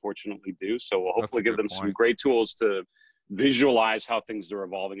people unfortunately do. So we'll hopefully give them some great tools to visualize how things are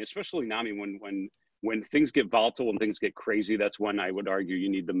evolving, especially now. I mean, when things get volatile and things get crazy, that's when I would argue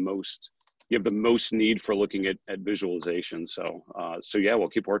you have the most need for looking at visualization. So yeah, we'll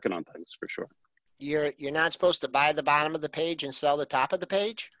keep working on things for sure. You're not supposed to buy the bottom of the page and sell the top of the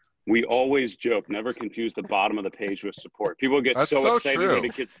page? We always joke, never confuse the bottom of the page with support. People get so excited when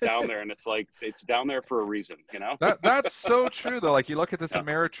it gets down there, and it's like, it's down there for a reason, you know? That's so true, though. Like, you look at this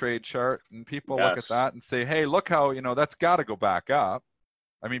Ameritrade chart, and people look at that and say, hey, look how, that's got to go back up.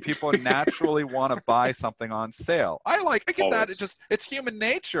 I mean, people naturally want to buy something on sale. I get always. that. It's human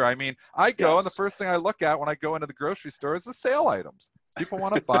nature. I mean, I go, and the first thing I look at when I go into the grocery store is the sale items. People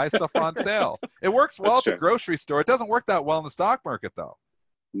want to buy stuff on sale. It works well at the grocery store. It doesn't work that well in the stock market, though.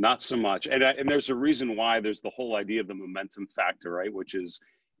 Not so much. And there's a reason why. There's the whole idea of the momentum factor, right? Which is,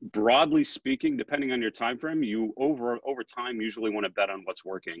 broadly speaking, depending on your time frame, you over time usually want to bet on what's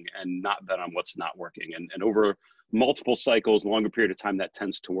working and not bet on what's not working. And over multiple cycles, longer period of time, that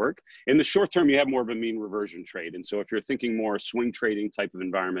tends to work. In the short term, you have more of a mean reversion trade. And so if you're thinking more swing trading type of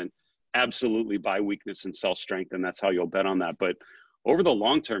environment, absolutely buy weakness and sell strength, and that's how you'll bet on that. But over the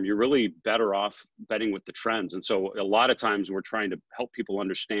long term, you're really better off betting with the trends. And so a lot of times we're trying to help people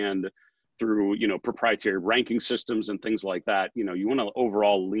understand through, proprietary ranking systems and things like that. You want to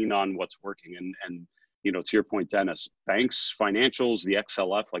overall lean on what's working. And to your point, Dennis, banks, financials, the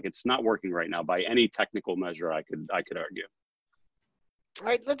XLF, it's not working right now by any technical measure I could argue. All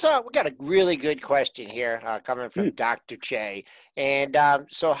right, we got a really good question here coming from Dr. Che. And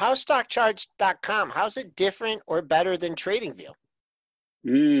so how's StockCharts.com? How's it different or better than TradingView?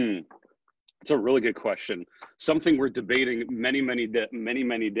 It's a really good question. Something we're debating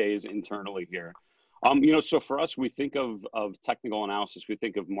many days internally here. So for us, we think of technical analysis. We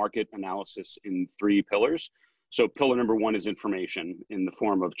think of market analysis in 3 pillars. So pillar number 1 is information in the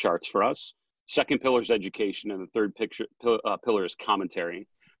form of charts for us. Second pillar is education, and the third pillar is commentary.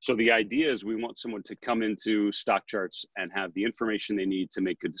 So the idea is we want someone to come into Stock Charts and have the information they need to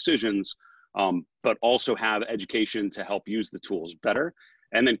make good decisions, but also have education to help use the tools better.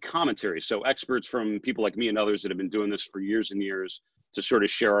 And then commentary. So experts from people like me and others that have been doing this for years and years to sort of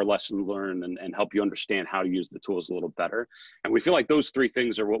share our lessons learned and help you understand how to use the tools a little better. And we feel like those three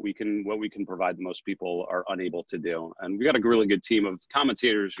things are what we can provide that most people are unable to do. And we got a really good team of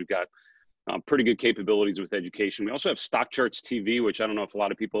commentators. We've got pretty good capabilities with education. We also have Stock Charts TV, which I don't know if a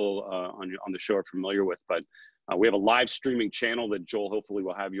lot of people on the show are familiar with, but we have a live streaming channel that Joel hopefully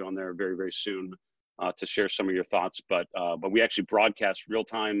will have you on there very, very soon to share some of your thoughts. But we actually broadcast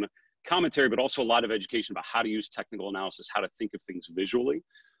real-time commentary, but also a lot of education about how to use technical analysis, how to think of things visually.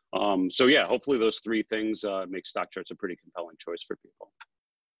 So yeah, hopefully those three things make Stock Charts a pretty compelling choice for people.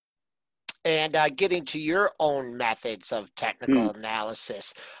 And getting to your own methods of technical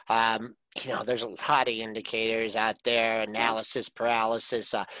analysis, there's a lot of indicators out there, analysis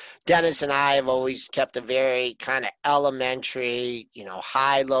paralysis. Dennis and I have always kept a very kind of elementary,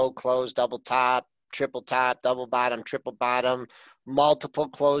 high, low, close, double top, triple top, double bottom, triple bottom, multiple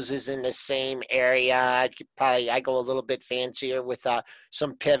closes in the same area. I go a little bit fancier with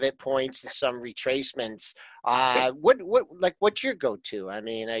some pivot points and some retracements. What's your go-to? I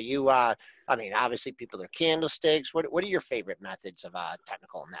mean, are you, obviously people are candlesticks. What are your favorite methods of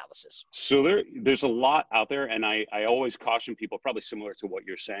technical analysis? So there's a lot out there, and I always caution people, probably similar to what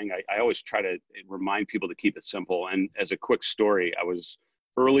you're saying. I always try to remind people to keep it simple. And as a quick story, I was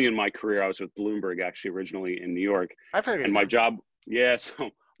early in my career, I was with Bloomberg actually originally in New York. I've heard of and that. So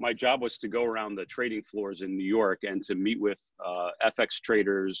my job was to go around the trading floors in New York and to meet with FX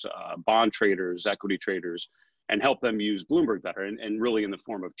traders, bond traders, equity traders, and help them use Bloomberg better, and really in the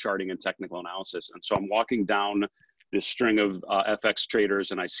form of charting and technical analysis. And so I'm walking down this string of FX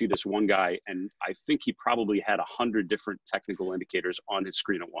traders, and I see this one guy, and I think he probably had 100 different technical indicators on his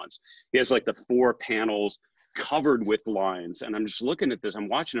screen at once. He has like the 4 panels covered with lines, and I'm just looking at this. I'm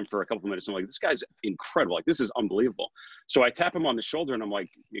watching him for a couple of minutes. I'm like, this guy's incredible. Like, this is unbelievable. So I tap him on the shoulder, and I'm like,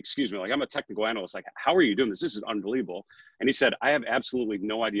 excuse me, like, I'm a technical analyst. Like, how are you doing this? This is unbelievable. And he said, I have absolutely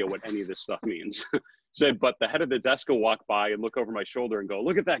no idea what any of this stuff means. Said, but the head of the desk will walk by and look over my shoulder and go,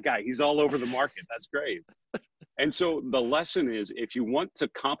 look at that guy. He's all over the market. That's great. And so the lesson is, if you want to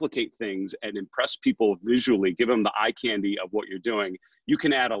complicate things and impress people visually, give them the eye candy of what you're doing, you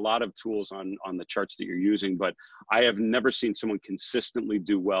can add a lot of tools on the charts that you're using. But I have never seen someone consistently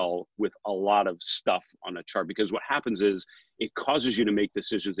do well with a lot of stuff on a chart, because what happens is it causes you to make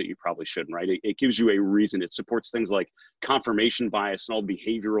decisions that you probably shouldn't, right? It gives you a reason. It supports things like confirmation bias and all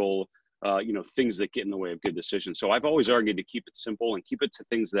behavioral things that get in the way of good decisions. So I've always argued to keep it simple and keep it to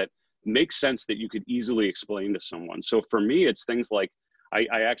things that make sense that you could easily explain to someone. So for me, it's things like I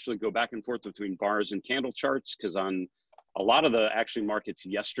actually go back and forth between bars and candle charts, because on a lot of the actually markets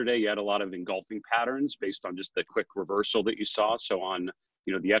yesterday, you had a lot of engulfing patterns based on just the quick reversal that you saw. So on,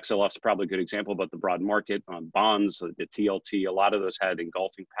 the XLF is probably a good example, but the broad market on bonds, the TLT, a lot of those had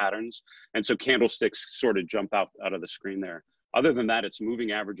engulfing patterns. And so candlesticks sort of jump out of the screen there. Other than that, it's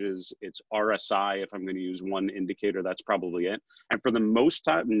moving averages, it's RSI. If I'm going to use one indicator, that's probably it. And for the most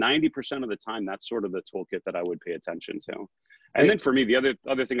time, 90% of the time, that's sort of the toolkit that I would pay attention to. And then for me, the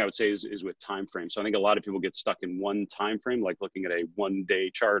other thing I would say is with time frame. So I think a lot of people get stuck in one time frame, like looking at a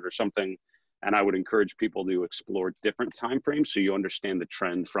one-day chart or something. And I would encourage people to explore different time frames so you understand the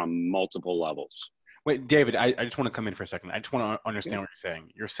trend from multiple levels. Wait, David, I just want to come in for a second. I just want to understand what you're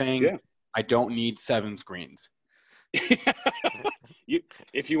saying. You're saying I don't need 7 screens.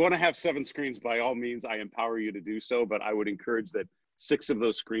 If you want to have 7 screens, by all means, I empower you to do so. But I would encourage that 6 of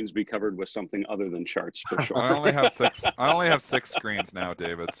those screens be covered with something other than charts, for sure. I only have 6 screens now,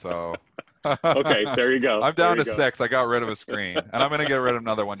 David. So okay, there you go. I'm down to 6. I got rid of a screen, and I'm going to get rid of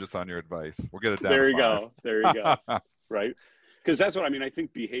another one just on your advice. We'll get it down. There to you 5. go. There you go. Right. Because that's what I mean. I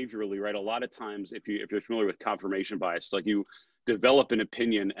think behaviorally, right? A lot of times, if you're familiar with confirmation bias, like you develop an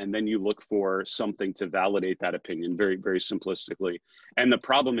opinion and then you look for something to validate that opinion, very, very simplistically. And the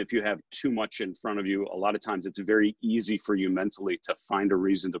problem, if you have too much in front of you, a lot of times it's very easy for you mentally to find a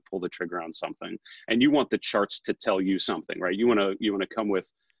reason to pull the trigger on something. And you want the charts to tell you something, right? You want to come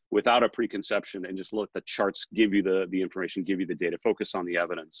without a preconception and just let the charts give you the information, give you the data, focus on the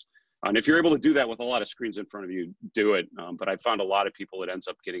evidence. And if you're able to do that with a lot of screens in front of you, do it. But I found a lot of people, it ends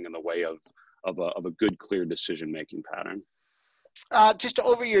up getting in the way of a good, clear decision-making pattern. Just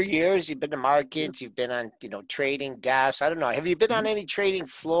over your years, you've been to markets, you've been on, trading desks. I don't know. Have you been on any trading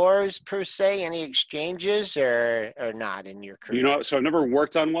floors per se, any exchanges or not in your career? So I've never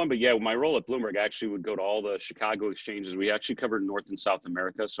worked on one, but yeah, my role at Bloomberg actually would go to all the Chicago exchanges. We actually covered North and South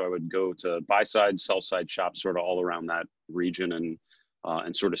America. So I would go to buy side, sell side shops sort of all around that region. And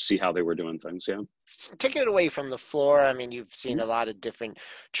and sort of see how they were doing things. Yeah. Taking it away from the floor, I mean, you've seen a lot of different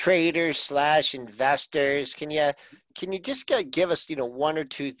traders slash investors. Can you just give us, one or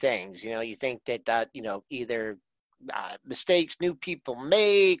two things, you think that, either mistakes new people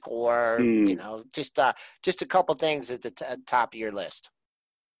make, or, just a couple things at the top of your list?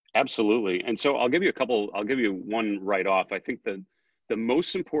 Absolutely. And so I'll give you one right off. I think the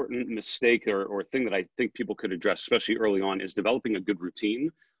most important mistake or thing that I think people could address, especially early on, is developing a good routine,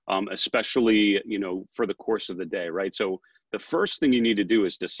 especially, for the course of the day, right? So the first thing you need to do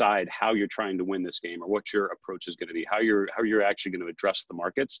is decide how you're trying to win this game, or what your approach is going to be, how you're actually going to address the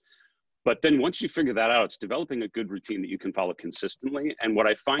markets. But then once you figure that out, it's developing a good routine that you can follow consistently. And what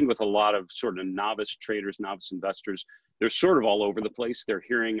I find with a lot of sort of novice traders, novice investors, they're sort of all over the place. They're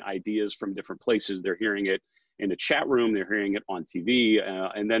hearing ideas from different places. They're hearing it in a chat room. They're hearing it on TV.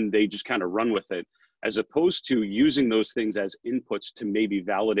 And then they just kind of run with it, as opposed to using those things as inputs to maybe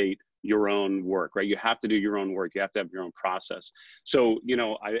validate your own work, right? You have to do your own work. You have to have your own process. So,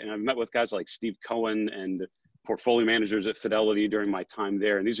 I've met with guys like Steve Cohen and portfolio managers at Fidelity during my time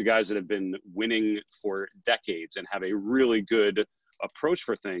there. And these are guys that have been winning for decades and have a really good approach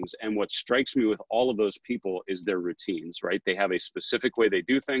for things. And what strikes me with all of those people is their routines, right? They have a specific way they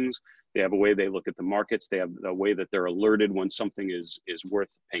do things. They have a way they look at the markets. They have a way that they're alerted when something is worth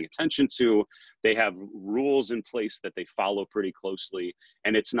paying attention to. They have rules in place that they follow pretty closely.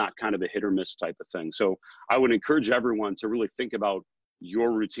 And it's not kind of a hit or miss type of thing. So I would encourage everyone to really think about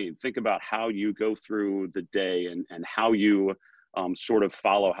your routine. Think about how you go through the day and how you sort of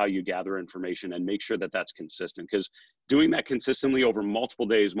follow, how you gather information, and make sure that that's consistent. Because doing that consistently over multiple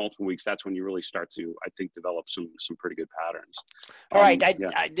days, multiple weeks, that's when you really start to, I think, develop some pretty good patterns. All right.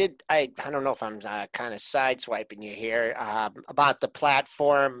 I don't know if I'm kind of sideswiping you here about the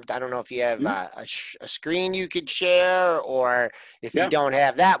platform. I don't know if you have a screen you could share, or if you don't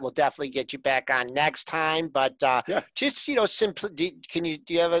have that, we'll definitely get you back on next time. But just, simply, can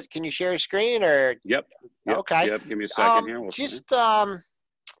you share a screen, or? Yep. Okay. Yep. Give me a second here.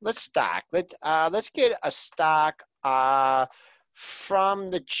 Let's get a stock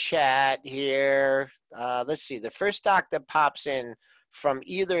from the chat here. Let's see. The first stock that pops in from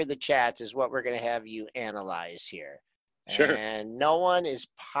either of the chats is what we're going to have you analyze here. Sure. And no one is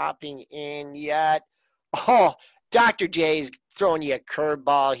popping in yet. Oh, Dr. J's throwing you a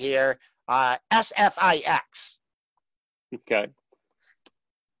curveball here. SFIX. Okay.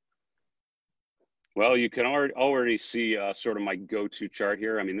 Well, you can already see sort of my go-to chart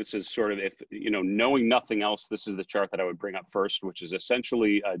here. I mean, this is sort of, if, knowing nothing else, this is the chart that I would bring up first, which is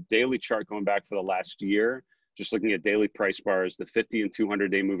essentially a daily chart going back for the last year, just looking at daily price bars, the 50 and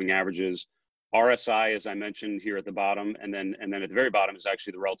 200-day moving averages, RSI, as I mentioned here at the bottom, and then at the very bottom is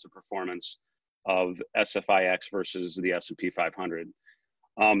actually the relative performance of SFIX versus the S&P 500.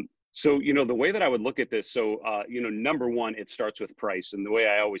 So, the way that I would look at this, number one, it starts with price. And the way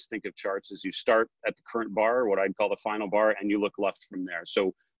I always think of charts is you start at the current bar, what I'd call the final bar, and you look left from there.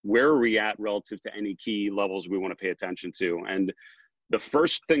 So where are we at relative to any key levels we want to pay attention to? And the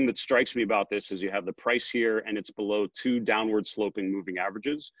first thing that strikes me about this is you have the price here, and it's below two downward sloping moving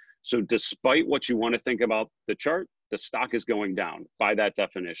averages. So despite what you want to think about the chart, the stock is going down by that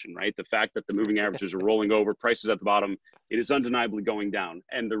definition, right? The fact that the moving averages are rolling over, prices at the bottom, it is undeniably going down.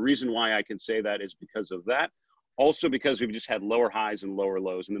 And the reason why I can say that is because of that. Also because we've just had lower highs and lower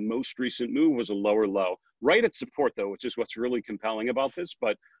lows. And the most recent move was a lower low, right at support though, which is what's really compelling about this.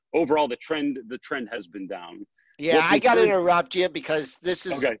 But overall, the trend has been down. Yeah, I got to interrupt you because this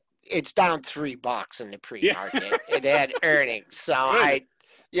is, it's down $3 in the pre-market. It had earnings. So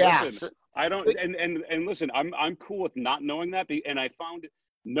Listen, I don't, and listen, I'm cool with not knowing that, and I found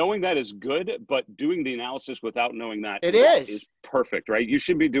knowing that is good, but doing the analysis without knowing that is perfect, right? You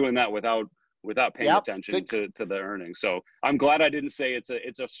should be doing that without paying attention to the earnings. So I'm glad I didn't say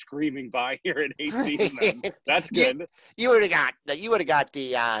it's a screaming buy here at 18. That's good. You would have got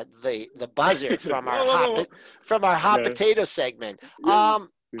the buzzer from our hot potato segment.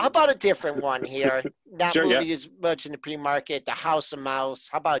 How about a different one here? Not moving as much in the pre-market, the House of Mouse.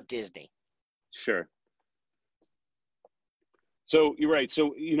 How about Disney? Sure. So you're right.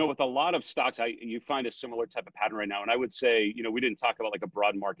 So, with a lot of stocks, you find a similar type of pattern right now. And I would say, we didn't talk about like a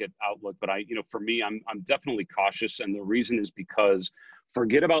broad market outlook, but for me, I'm definitely cautious. And the reason is because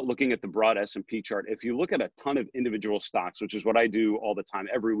forget about looking at the broad S&P chart. If you look at a ton of individual stocks, which is what I do all the time,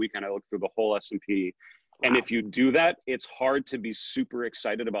 every weekend I look through the whole S&P. And if you do that, it's hard to be super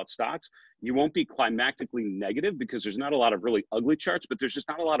excited about stocks. You won't be climactically negative because there's not a lot of really ugly charts, but there's just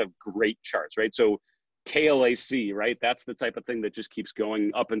not a lot of great charts, right? So KLAC, right? That's the type of thing that just keeps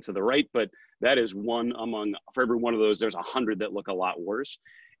going up and to the right. But that is one among, for every one of those, there's 100 that look a lot worse.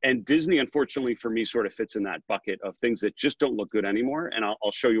 And Disney, unfortunately for me, sort of fits in that bucket of things that just don't look good anymore. And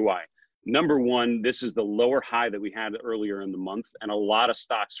I'll show you why. Number one, this is the lower high that we had earlier in the month, and a lot of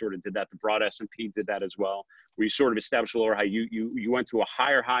stocks sort of did that. The broad S&P did that as well, where you sort of established a lower high. You went to a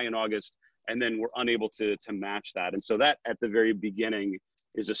higher high in August, and then were unable to match that. And so that at the very beginning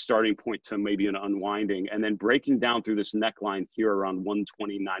is a starting point to maybe an unwinding, and then breaking down through this neckline here around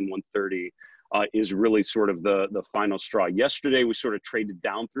 129, 130 is really sort of the final straw. Yesterday, we sort of traded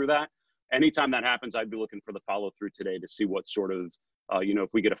down through that. Anytime that happens, I'd be looking for the follow through today to see what sort of if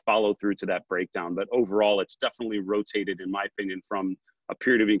we get a follow through to that breakdown. But overall, it's definitely rotated, in my opinion, from a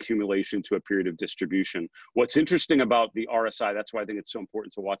period of accumulation to a period of distribution. What's interesting about the RSI, that's why I think it's so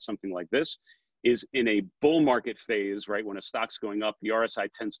important to watch something like this, is in a bull market phase, right? When a stock's going up, the RSI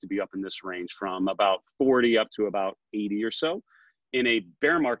tends to be up in this range from about 40 up to about 80 or so. In a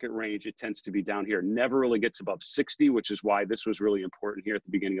bear market range, it tends to be down here. Never really gets above 60, which is why this was really important here at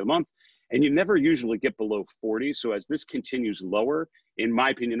the beginning of the month. And you never usually get below 40. So as this continues lower, in my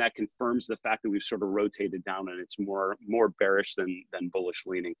opinion, that confirms the fact that we've sort of rotated down and it's more bearish than bullish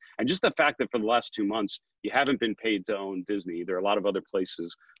leaning. And just the fact that for the last 2 months, you haven't been paid to own Disney. There are a lot of other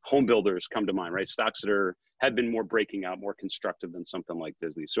places. Home builders come to mind, right? Stocks that have been more breaking out, more constructive than something like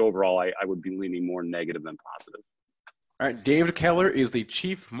Disney. So overall, I would be leaning more negative than positive. All right, David Keller is the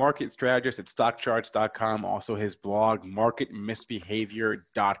chief market strategist at stockcharts.com. Also, his blog,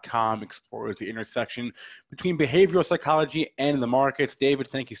 marketmisbehavior.com, explores the intersection between behavioral psychology and the markets. David,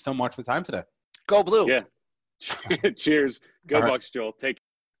 thank you so much for the time today. Go Blue. Yeah. Cheers. Go All right. Bucks, Joel. Take care.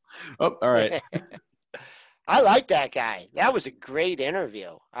 Oh, all right. I like that guy. That was a great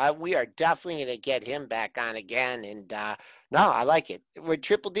interview. We are definitely going to get him back on again. And no, I like it. With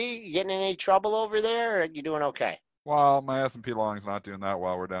Triple D, you getting in any trouble over there, or are you doing okay? Well, my S&P long's not doing that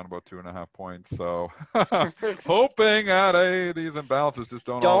well. We're down about 2.5 points. So hoping that these imbalances just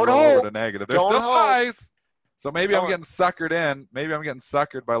don't all roll over to negative. They're still highs. So maybe I'm getting suckered in. Maybe I'm getting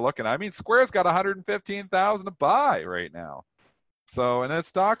suckered by looking. I mean, Square's got 115,000 to buy right now. So, and then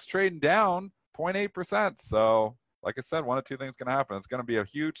stock's trading down 0.8%. So, like I said, one of two things going to happen. It's going to be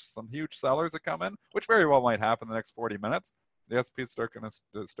some huge sellers that come in, which very well might happen in the next 40 minutes. The S&P is start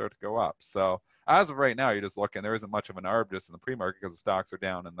to go up. So as of right now, you're just looking, there isn't much of an arb just in the pre-market because the stocks are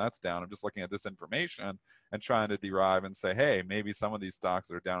down and that's down. I'm just looking at this information and trying to derive and say, hey, maybe some of these stocks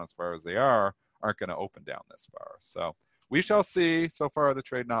that are down as far as they aren't going to open down this far. So we shall see. So far, the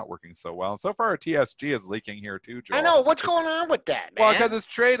trade not working so well. And so far, TSG is leaking here too, Joel. I know. What's going on with that, man? Well, because it's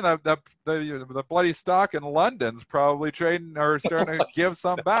trading. The bloody stock in London's probably trading or starting to give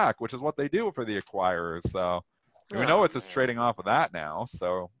some back, which is what they do for the acquirers. So we know it's just trading off of that now.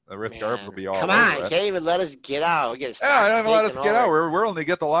 So the risk arbs will be all over it. You can't even let us get out. Don't let us get out. We're only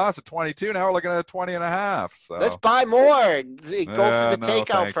get the loss at 22. Now we're looking at 20.5. So let's buy more. Go for the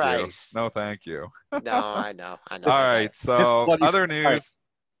takeout price. No, thank you. No, I know. All right. So other news. Right.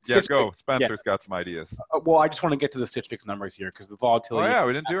 Yeah, go. Spencer's got some ideas. Well, I just want to get to the Stitch Fix numbers here because the volatility. Oh, yeah,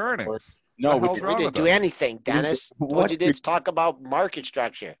 we didn't do earnings. No, we didn't do anything, Dennis. What you did talk about market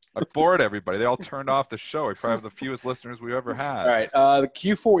structure. I bored everybody. They all turned off the show. We probably have the fewest listeners we've ever had. All right. The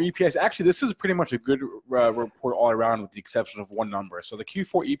Q4 EPS. Actually, this is pretty much a good report all around with the exception of one number. So the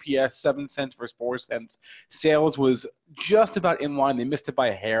Q4 EPS, 7 cents versus 4 cents. Sales was just about in line. They missed it by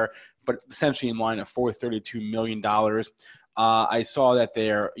a hair, but essentially in line at $432 million. I saw that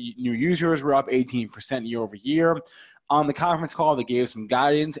their new users were up 18% year over year. On the conference call, they gave some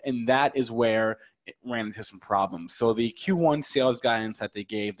guidance, and that is where it ran into some problems. So the Q1 sales guidance that they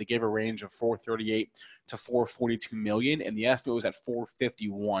gave a range of 438 to 442 million, and the estimate was at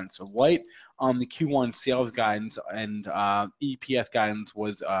 451. So light on the Q1 sales guidance, and EPS guidance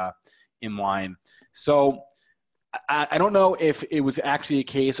was in line. So I don't know if it was actually a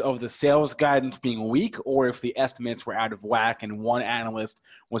case of the sales guidance being weak or if the estimates were out of whack and one analyst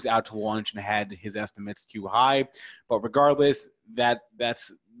was out to lunch and had his estimates too high. But regardless, that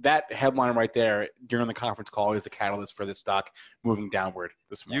headline right there during the conference call is the catalyst for this stock moving downward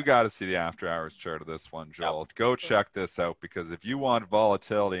this morning. You got to see the after hours chart of this one, Joel. Yep. Go check this out because if you want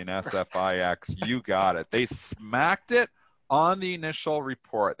volatility in SFIX, you got it. They smacked it on the initial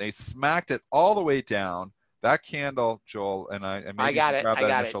report. They smacked it all the way down. That candle, Joel, and maybe got grab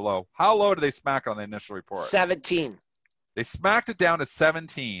that initial low. How low did they smack it on the initial report? 17. They smacked it down to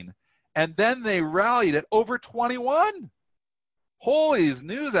 17, and then they rallied it over 21. Holy, these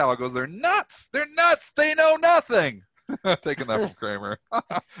news algos, they're nuts. They're nuts. They know nothing. Taking that from Kramer.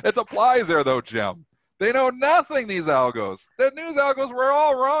 It applies there, though, Jim. They know nothing, these algos. The news algos were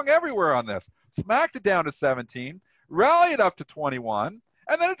all wrong everywhere on this. smacked it down to 17, rallied up to 21,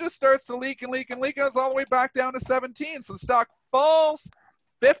 and then it just starts to leak and it's all the way back down to 17. So the stock falls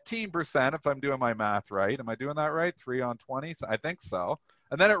 15%, if I'm doing my math right. Am I doing that right? 3 on 20? I think so.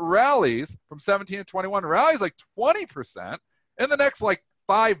 And then it rallies from 17 to 21, rallies like 20% in the next like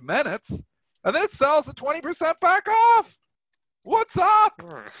 5 minutes, and then it sells the 20% back off. What's up?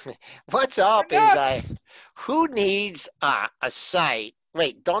 What's up is who needs a site?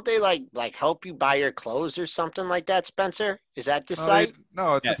 Wait, don't they like help you buy your clothes or something like that, Spencer? Is that the site?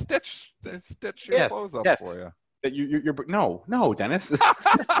 No, it's a stitch. They stitch your clothes up for you. You're no, Dennis.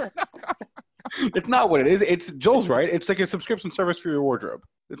 It's not what it is. It's Joel's right. It's like a subscription service for your wardrobe.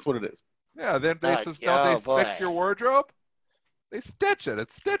 That's what it is. Yeah, then they fix your wardrobe. They stitch it.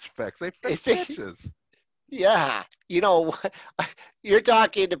 It's Stitch Fix. They fix stitches. Yeah, you're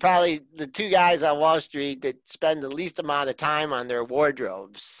talking to probably the two guys on Wall Street that spend the least amount of time on their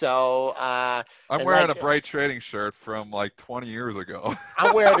wardrobes. So I'm wearing a Bright Trading shirt from like 20 years ago.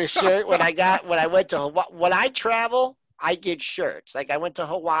 I'm wearing a shirt when I travel, I get shirts. Like I went to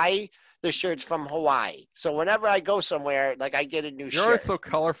Hawaii, the shirt's from Hawaii. So whenever I go somewhere, like I get a new shirt. You're so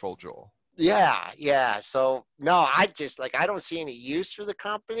colorful, Joel. Yeah. So no, I don't see any use for the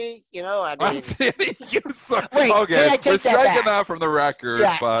company. I mean, I don't see any use. Wait, okay, we're striking that from the record.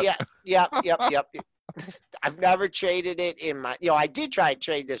 Yep. I've never traded it in my. I did try to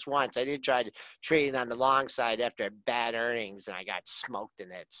trade this once. I did try to trade it on the long side after bad earnings, and I got smoked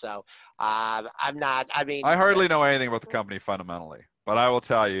in it. So I'm not. I mean, I hardly know anything about the company fundamentally, but I will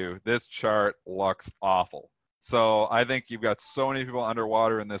tell you this chart looks awful. So I think you've got so many people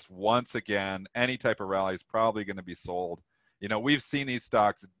underwater in this. Once again, any type of rally is probably going to be sold. We've seen these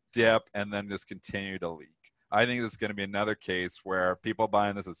stocks dip and then just continue to leak. I think this is going to be another case where people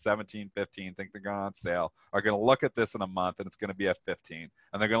buying this at 17, 15, think they're going on sale, are going to look at this in a month and it's going to be at 15.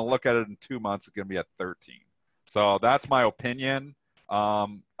 And they're going to look at it in 2 months, it's going to be at 13. So that's my opinion.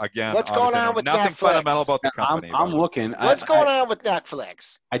 Again, what's going on with nothing Netflix? Fundamental about the company. I'm looking. What's going on with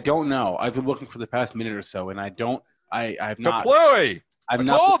Netflix? I don't know. I've been looking for the past minute or so, and I have not. Kaplooey! I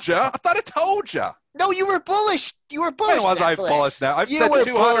told you. I thought I told you. No, you were bullish. You were bullish. When was I bullish now? I've said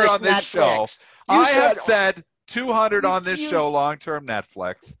 200 on this show. I have said 200 on this show, long-term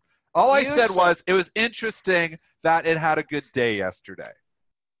Netflix. All I said was it was interesting that it had a good day yesterday.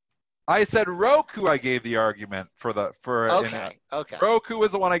 I said Roku. I gave the argument okay. Roku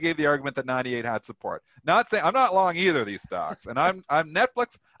was the one I gave the argument that 98 had support. Not saying I'm not long either of these stocks, and I'm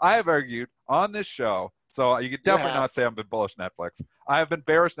Netflix. I have argued on this show, so you could definitely not say I've been bullish Netflix. I have been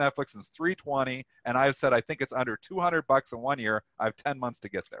bearish Netflix since 320, and I've said I think it's under $200 in 1 year. I have 10 months to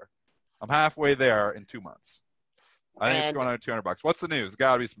get there. I'm halfway there in 2 months. I think it's going under $200. What's the news?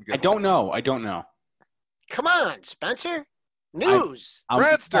 Got to be some good. I don't know. Come on, Spencer. News.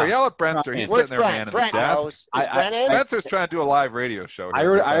 Brentster, yell at Brentster. He's sitting there, man, at his desk. Is Brent in? Brentster's trying to do a live radio show. I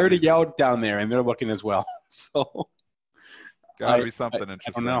already yelled down there, and they're looking as well. So, got to be something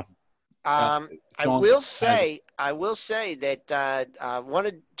interesting. I don't know. I will say that one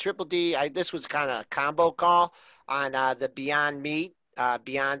of Triple D. This was kind of a combo call on the Beyond Meat,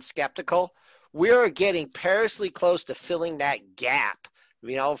 Beyond Skeptical. We're getting perilously close to filling that gap.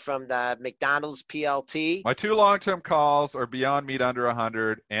 From the McDonald's PLT. My 2 long-term calls are Beyond Meat under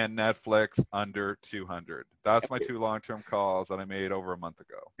 100 and Netflix under 200. That's my 2 long-term calls that I made over a month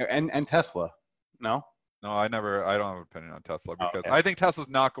ago. And Tesla, no? No, I don't have an opinion on Tesla because I think Tesla's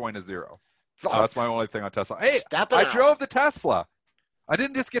not going to zero. That's my only thing on Tesla. Hey, I drove the Tesla. I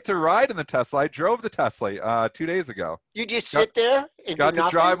didn't just get to ride in the Tesla. I drove the Tesla 2 days ago. You just sit there and got to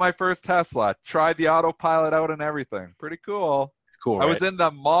drive my first Tesla. Tried the autopilot out and everything. Pretty cool. Cool, right? I was in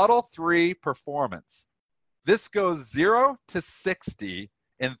the Model 3 Performance. This goes 0 to 60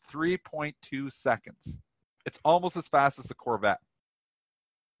 in 3.2 seconds. It's almost as fast as the Corvette.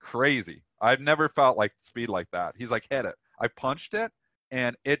 Crazy. I've never felt like speed like that. He's like, hit it. I punched it,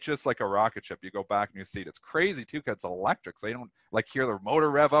 and it just like a rocket ship. You go back in your seat. It's crazy, too, because it's electric, so you don't like hear the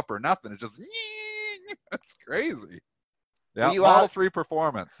motor rev up or nothing. It's just, it's crazy. Yeah, Model 3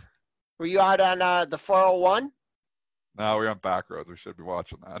 Performance. Were you out on the 401? No, we're on back roads. We should be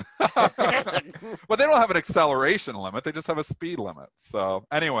watching that. But they don't have an acceleration limit. They just have a speed limit. So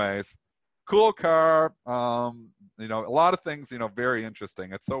anyways, cool car. A lot of things, very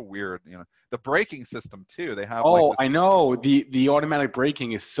interesting. It's so weird. The braking system too. They have I know. The automatic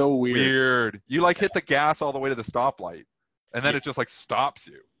braking is so weird. You hit the gas all the way to the stoplight and then it just stops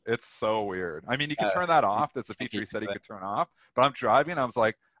you. It's so weird. I mean, you can turn that off. That's a feature he said he could turn off. But I'm driving. I was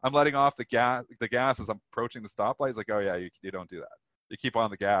like, I'm letting off the gas as I'm approaching the stoplight. He's like, oh, yeah, you don't do that. You keep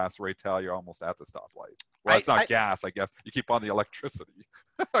on the gas right till you're almost at the stoplight. Well, it's not gas, I guess. You keep on the electricity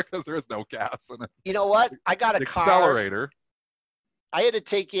because there is no gas in it. You know what? I got a accelerator. I had to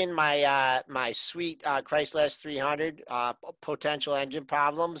take in my my sweet Chrysler S300 potential engine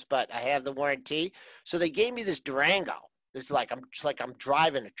problems, but I have the warranty. So they gave me this Durango. This is like I'm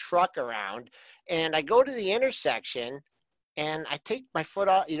driving a truck around, and I go to the intersection, and I take my foot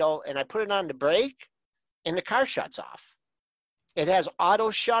off, and I put it on the brake, and the car shuts off. It has auto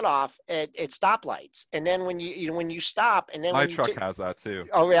shut off at stoplights, and then when you stop, and then my truck has that too.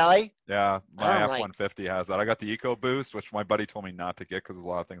 Oh, really? Yeah, my F-150 has that. I got the EcoBoost, which my buddy told me not to get because there's a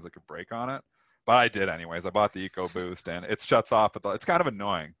lot of things that could break on it, but I did anyways. I bought the EcoBoost, and it shuts off. It's kind of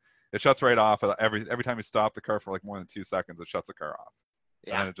annoying. It shuts right off every time you stop the car for like more than 2 seconds. It shuts the car off.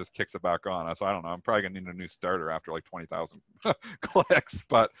 Yeah. And then it just kicks it back on. So I don't know. I'm probably going to need a new starter after like 20,000 clicks,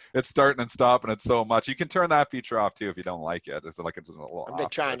 but it's starting and stopping it so much. You can turn that feature off too if you don't like it. It's a little I've been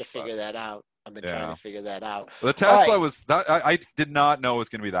trying to figure that out. The Tesla was that I did not know it was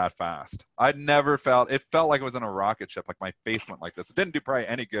going to be that fast. It felt like it was in a rocket ship. Like my face went like this. It didn't do probably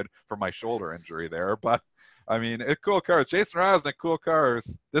any good for my shoulder injury there, but I mean, cool cars. Jason Rosnick, cool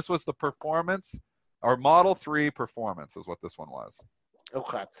cars. This was the performance, or Model 3 performance is what this one was.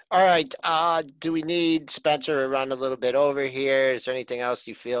 Okay. All right. Do we need Spencer to run a little bit over here? Is there anything else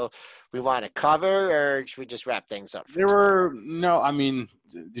you feel we want to cover, or should we just wrap things up? Did you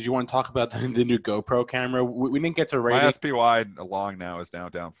want to talk about the new GoPro camera? We didn't get to rating. My SPY along now is now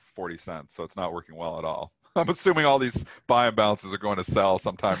down 40 cents, so it's not working well at all. I'm assuming all these buy and bounces are going to sell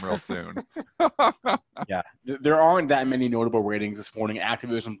sometime real soon. Yeah, there aren't that many notable ratings this morning.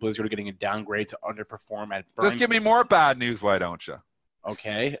 Activision and Blizzard are getting a downgrade to underperform at Burn. Just give me more bad news, why don't you?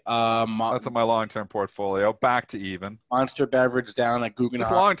 Okay. That's in my long-term portfolio. Back to even. Monster Beverage down at Guggenheim.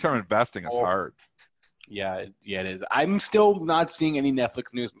 This long-term investing is hard. Yeah, it is. I'm still not seeing any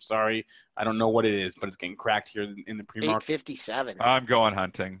Netflix news. I'm sorry. I don't know what it is, but it's getting cracked here in the pre-market. 857. I'm going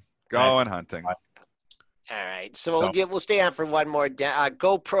hunting. Hunting. All right. So we'll stay on for one more.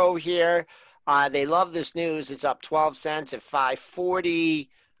 GoPro here. They love this news. It's up 12 cents at 540.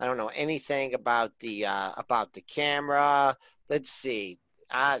 I don't know anything about the camera. Let's see.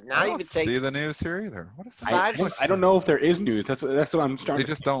 I don't see the news here either. What is that? I don't know if there is news. That's what I'm starting. They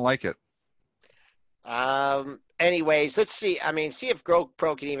just don't like it. Anyways, let's see. See if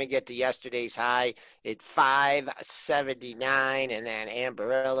GoPro can even get to yesterday's high at 579, and then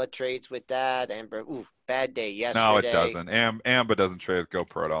Amberella trades with that. Bad day yesterday. No, it doesn't. Amba doesn't trade with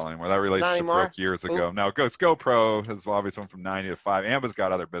GoPro at all anymore. That relationship broke years ago. No, GoPro has obviously went from 90 to 5. Amba's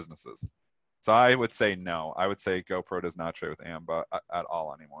got other businesses. So I would say no. I would say GoPro does not trade with Amba at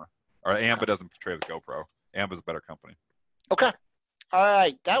all anymore. Or Amba doesn't trade with GoPro. Amba's a better company. Okay. All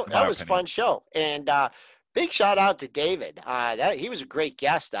right. That was a fun show. And big shout out to David. He was a great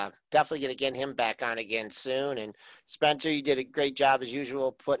guest. Definitely going to get him back on again soon. And Spencer, you did a great job as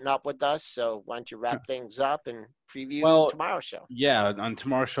usual putting up with us. So why don't you wrap things up and preview tomorrow's show? Yeah, on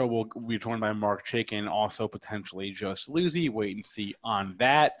tomorrow's show, we'll be joined by Mark Chaikin, also potentially Joe Saluzzi. Wait and see on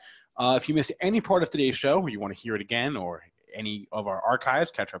that. If you missed any part of today's show or you want to hear it again or any of our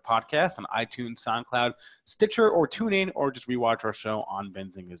archives, catch our podcast on iTunes, SoundCloud, Stitcher, or TuneIn, or just rewatch our show on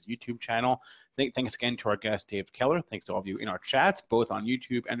Benzinga's YouTube channel. Thanks again to our guest, Dave Keller. Thanks to all of you in our chats, both on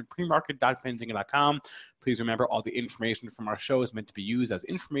YouTube and at premarket.benzinga.com. Please remember, all the information from our show is meant to be used as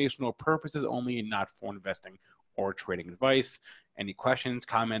informational purposes only and not for investing or trading advice. Any questions,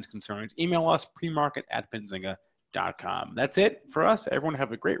 comments, concerns, email us, premarket@benzinga.com. That's it for us. Everyone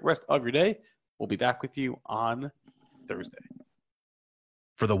have a great rest of your day. We'll be back with you on Thursday.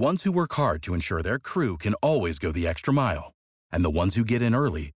 For the ones who work hard to ensure their crew can always go the extra mile, and the ones who get in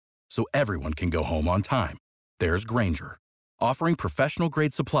early so everyone can go home on time, there's Grainger, offering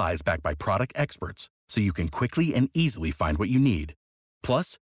professional-grade supplies backed by product experts so you can quickly and easily find what you need.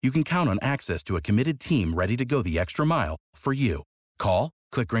 Plus, you can count on access to a committed team ready to go the extra mile for you. Call,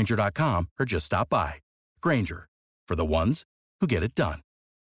 click Grainger.com, or just stop by. Grainger, for the ones who get it done.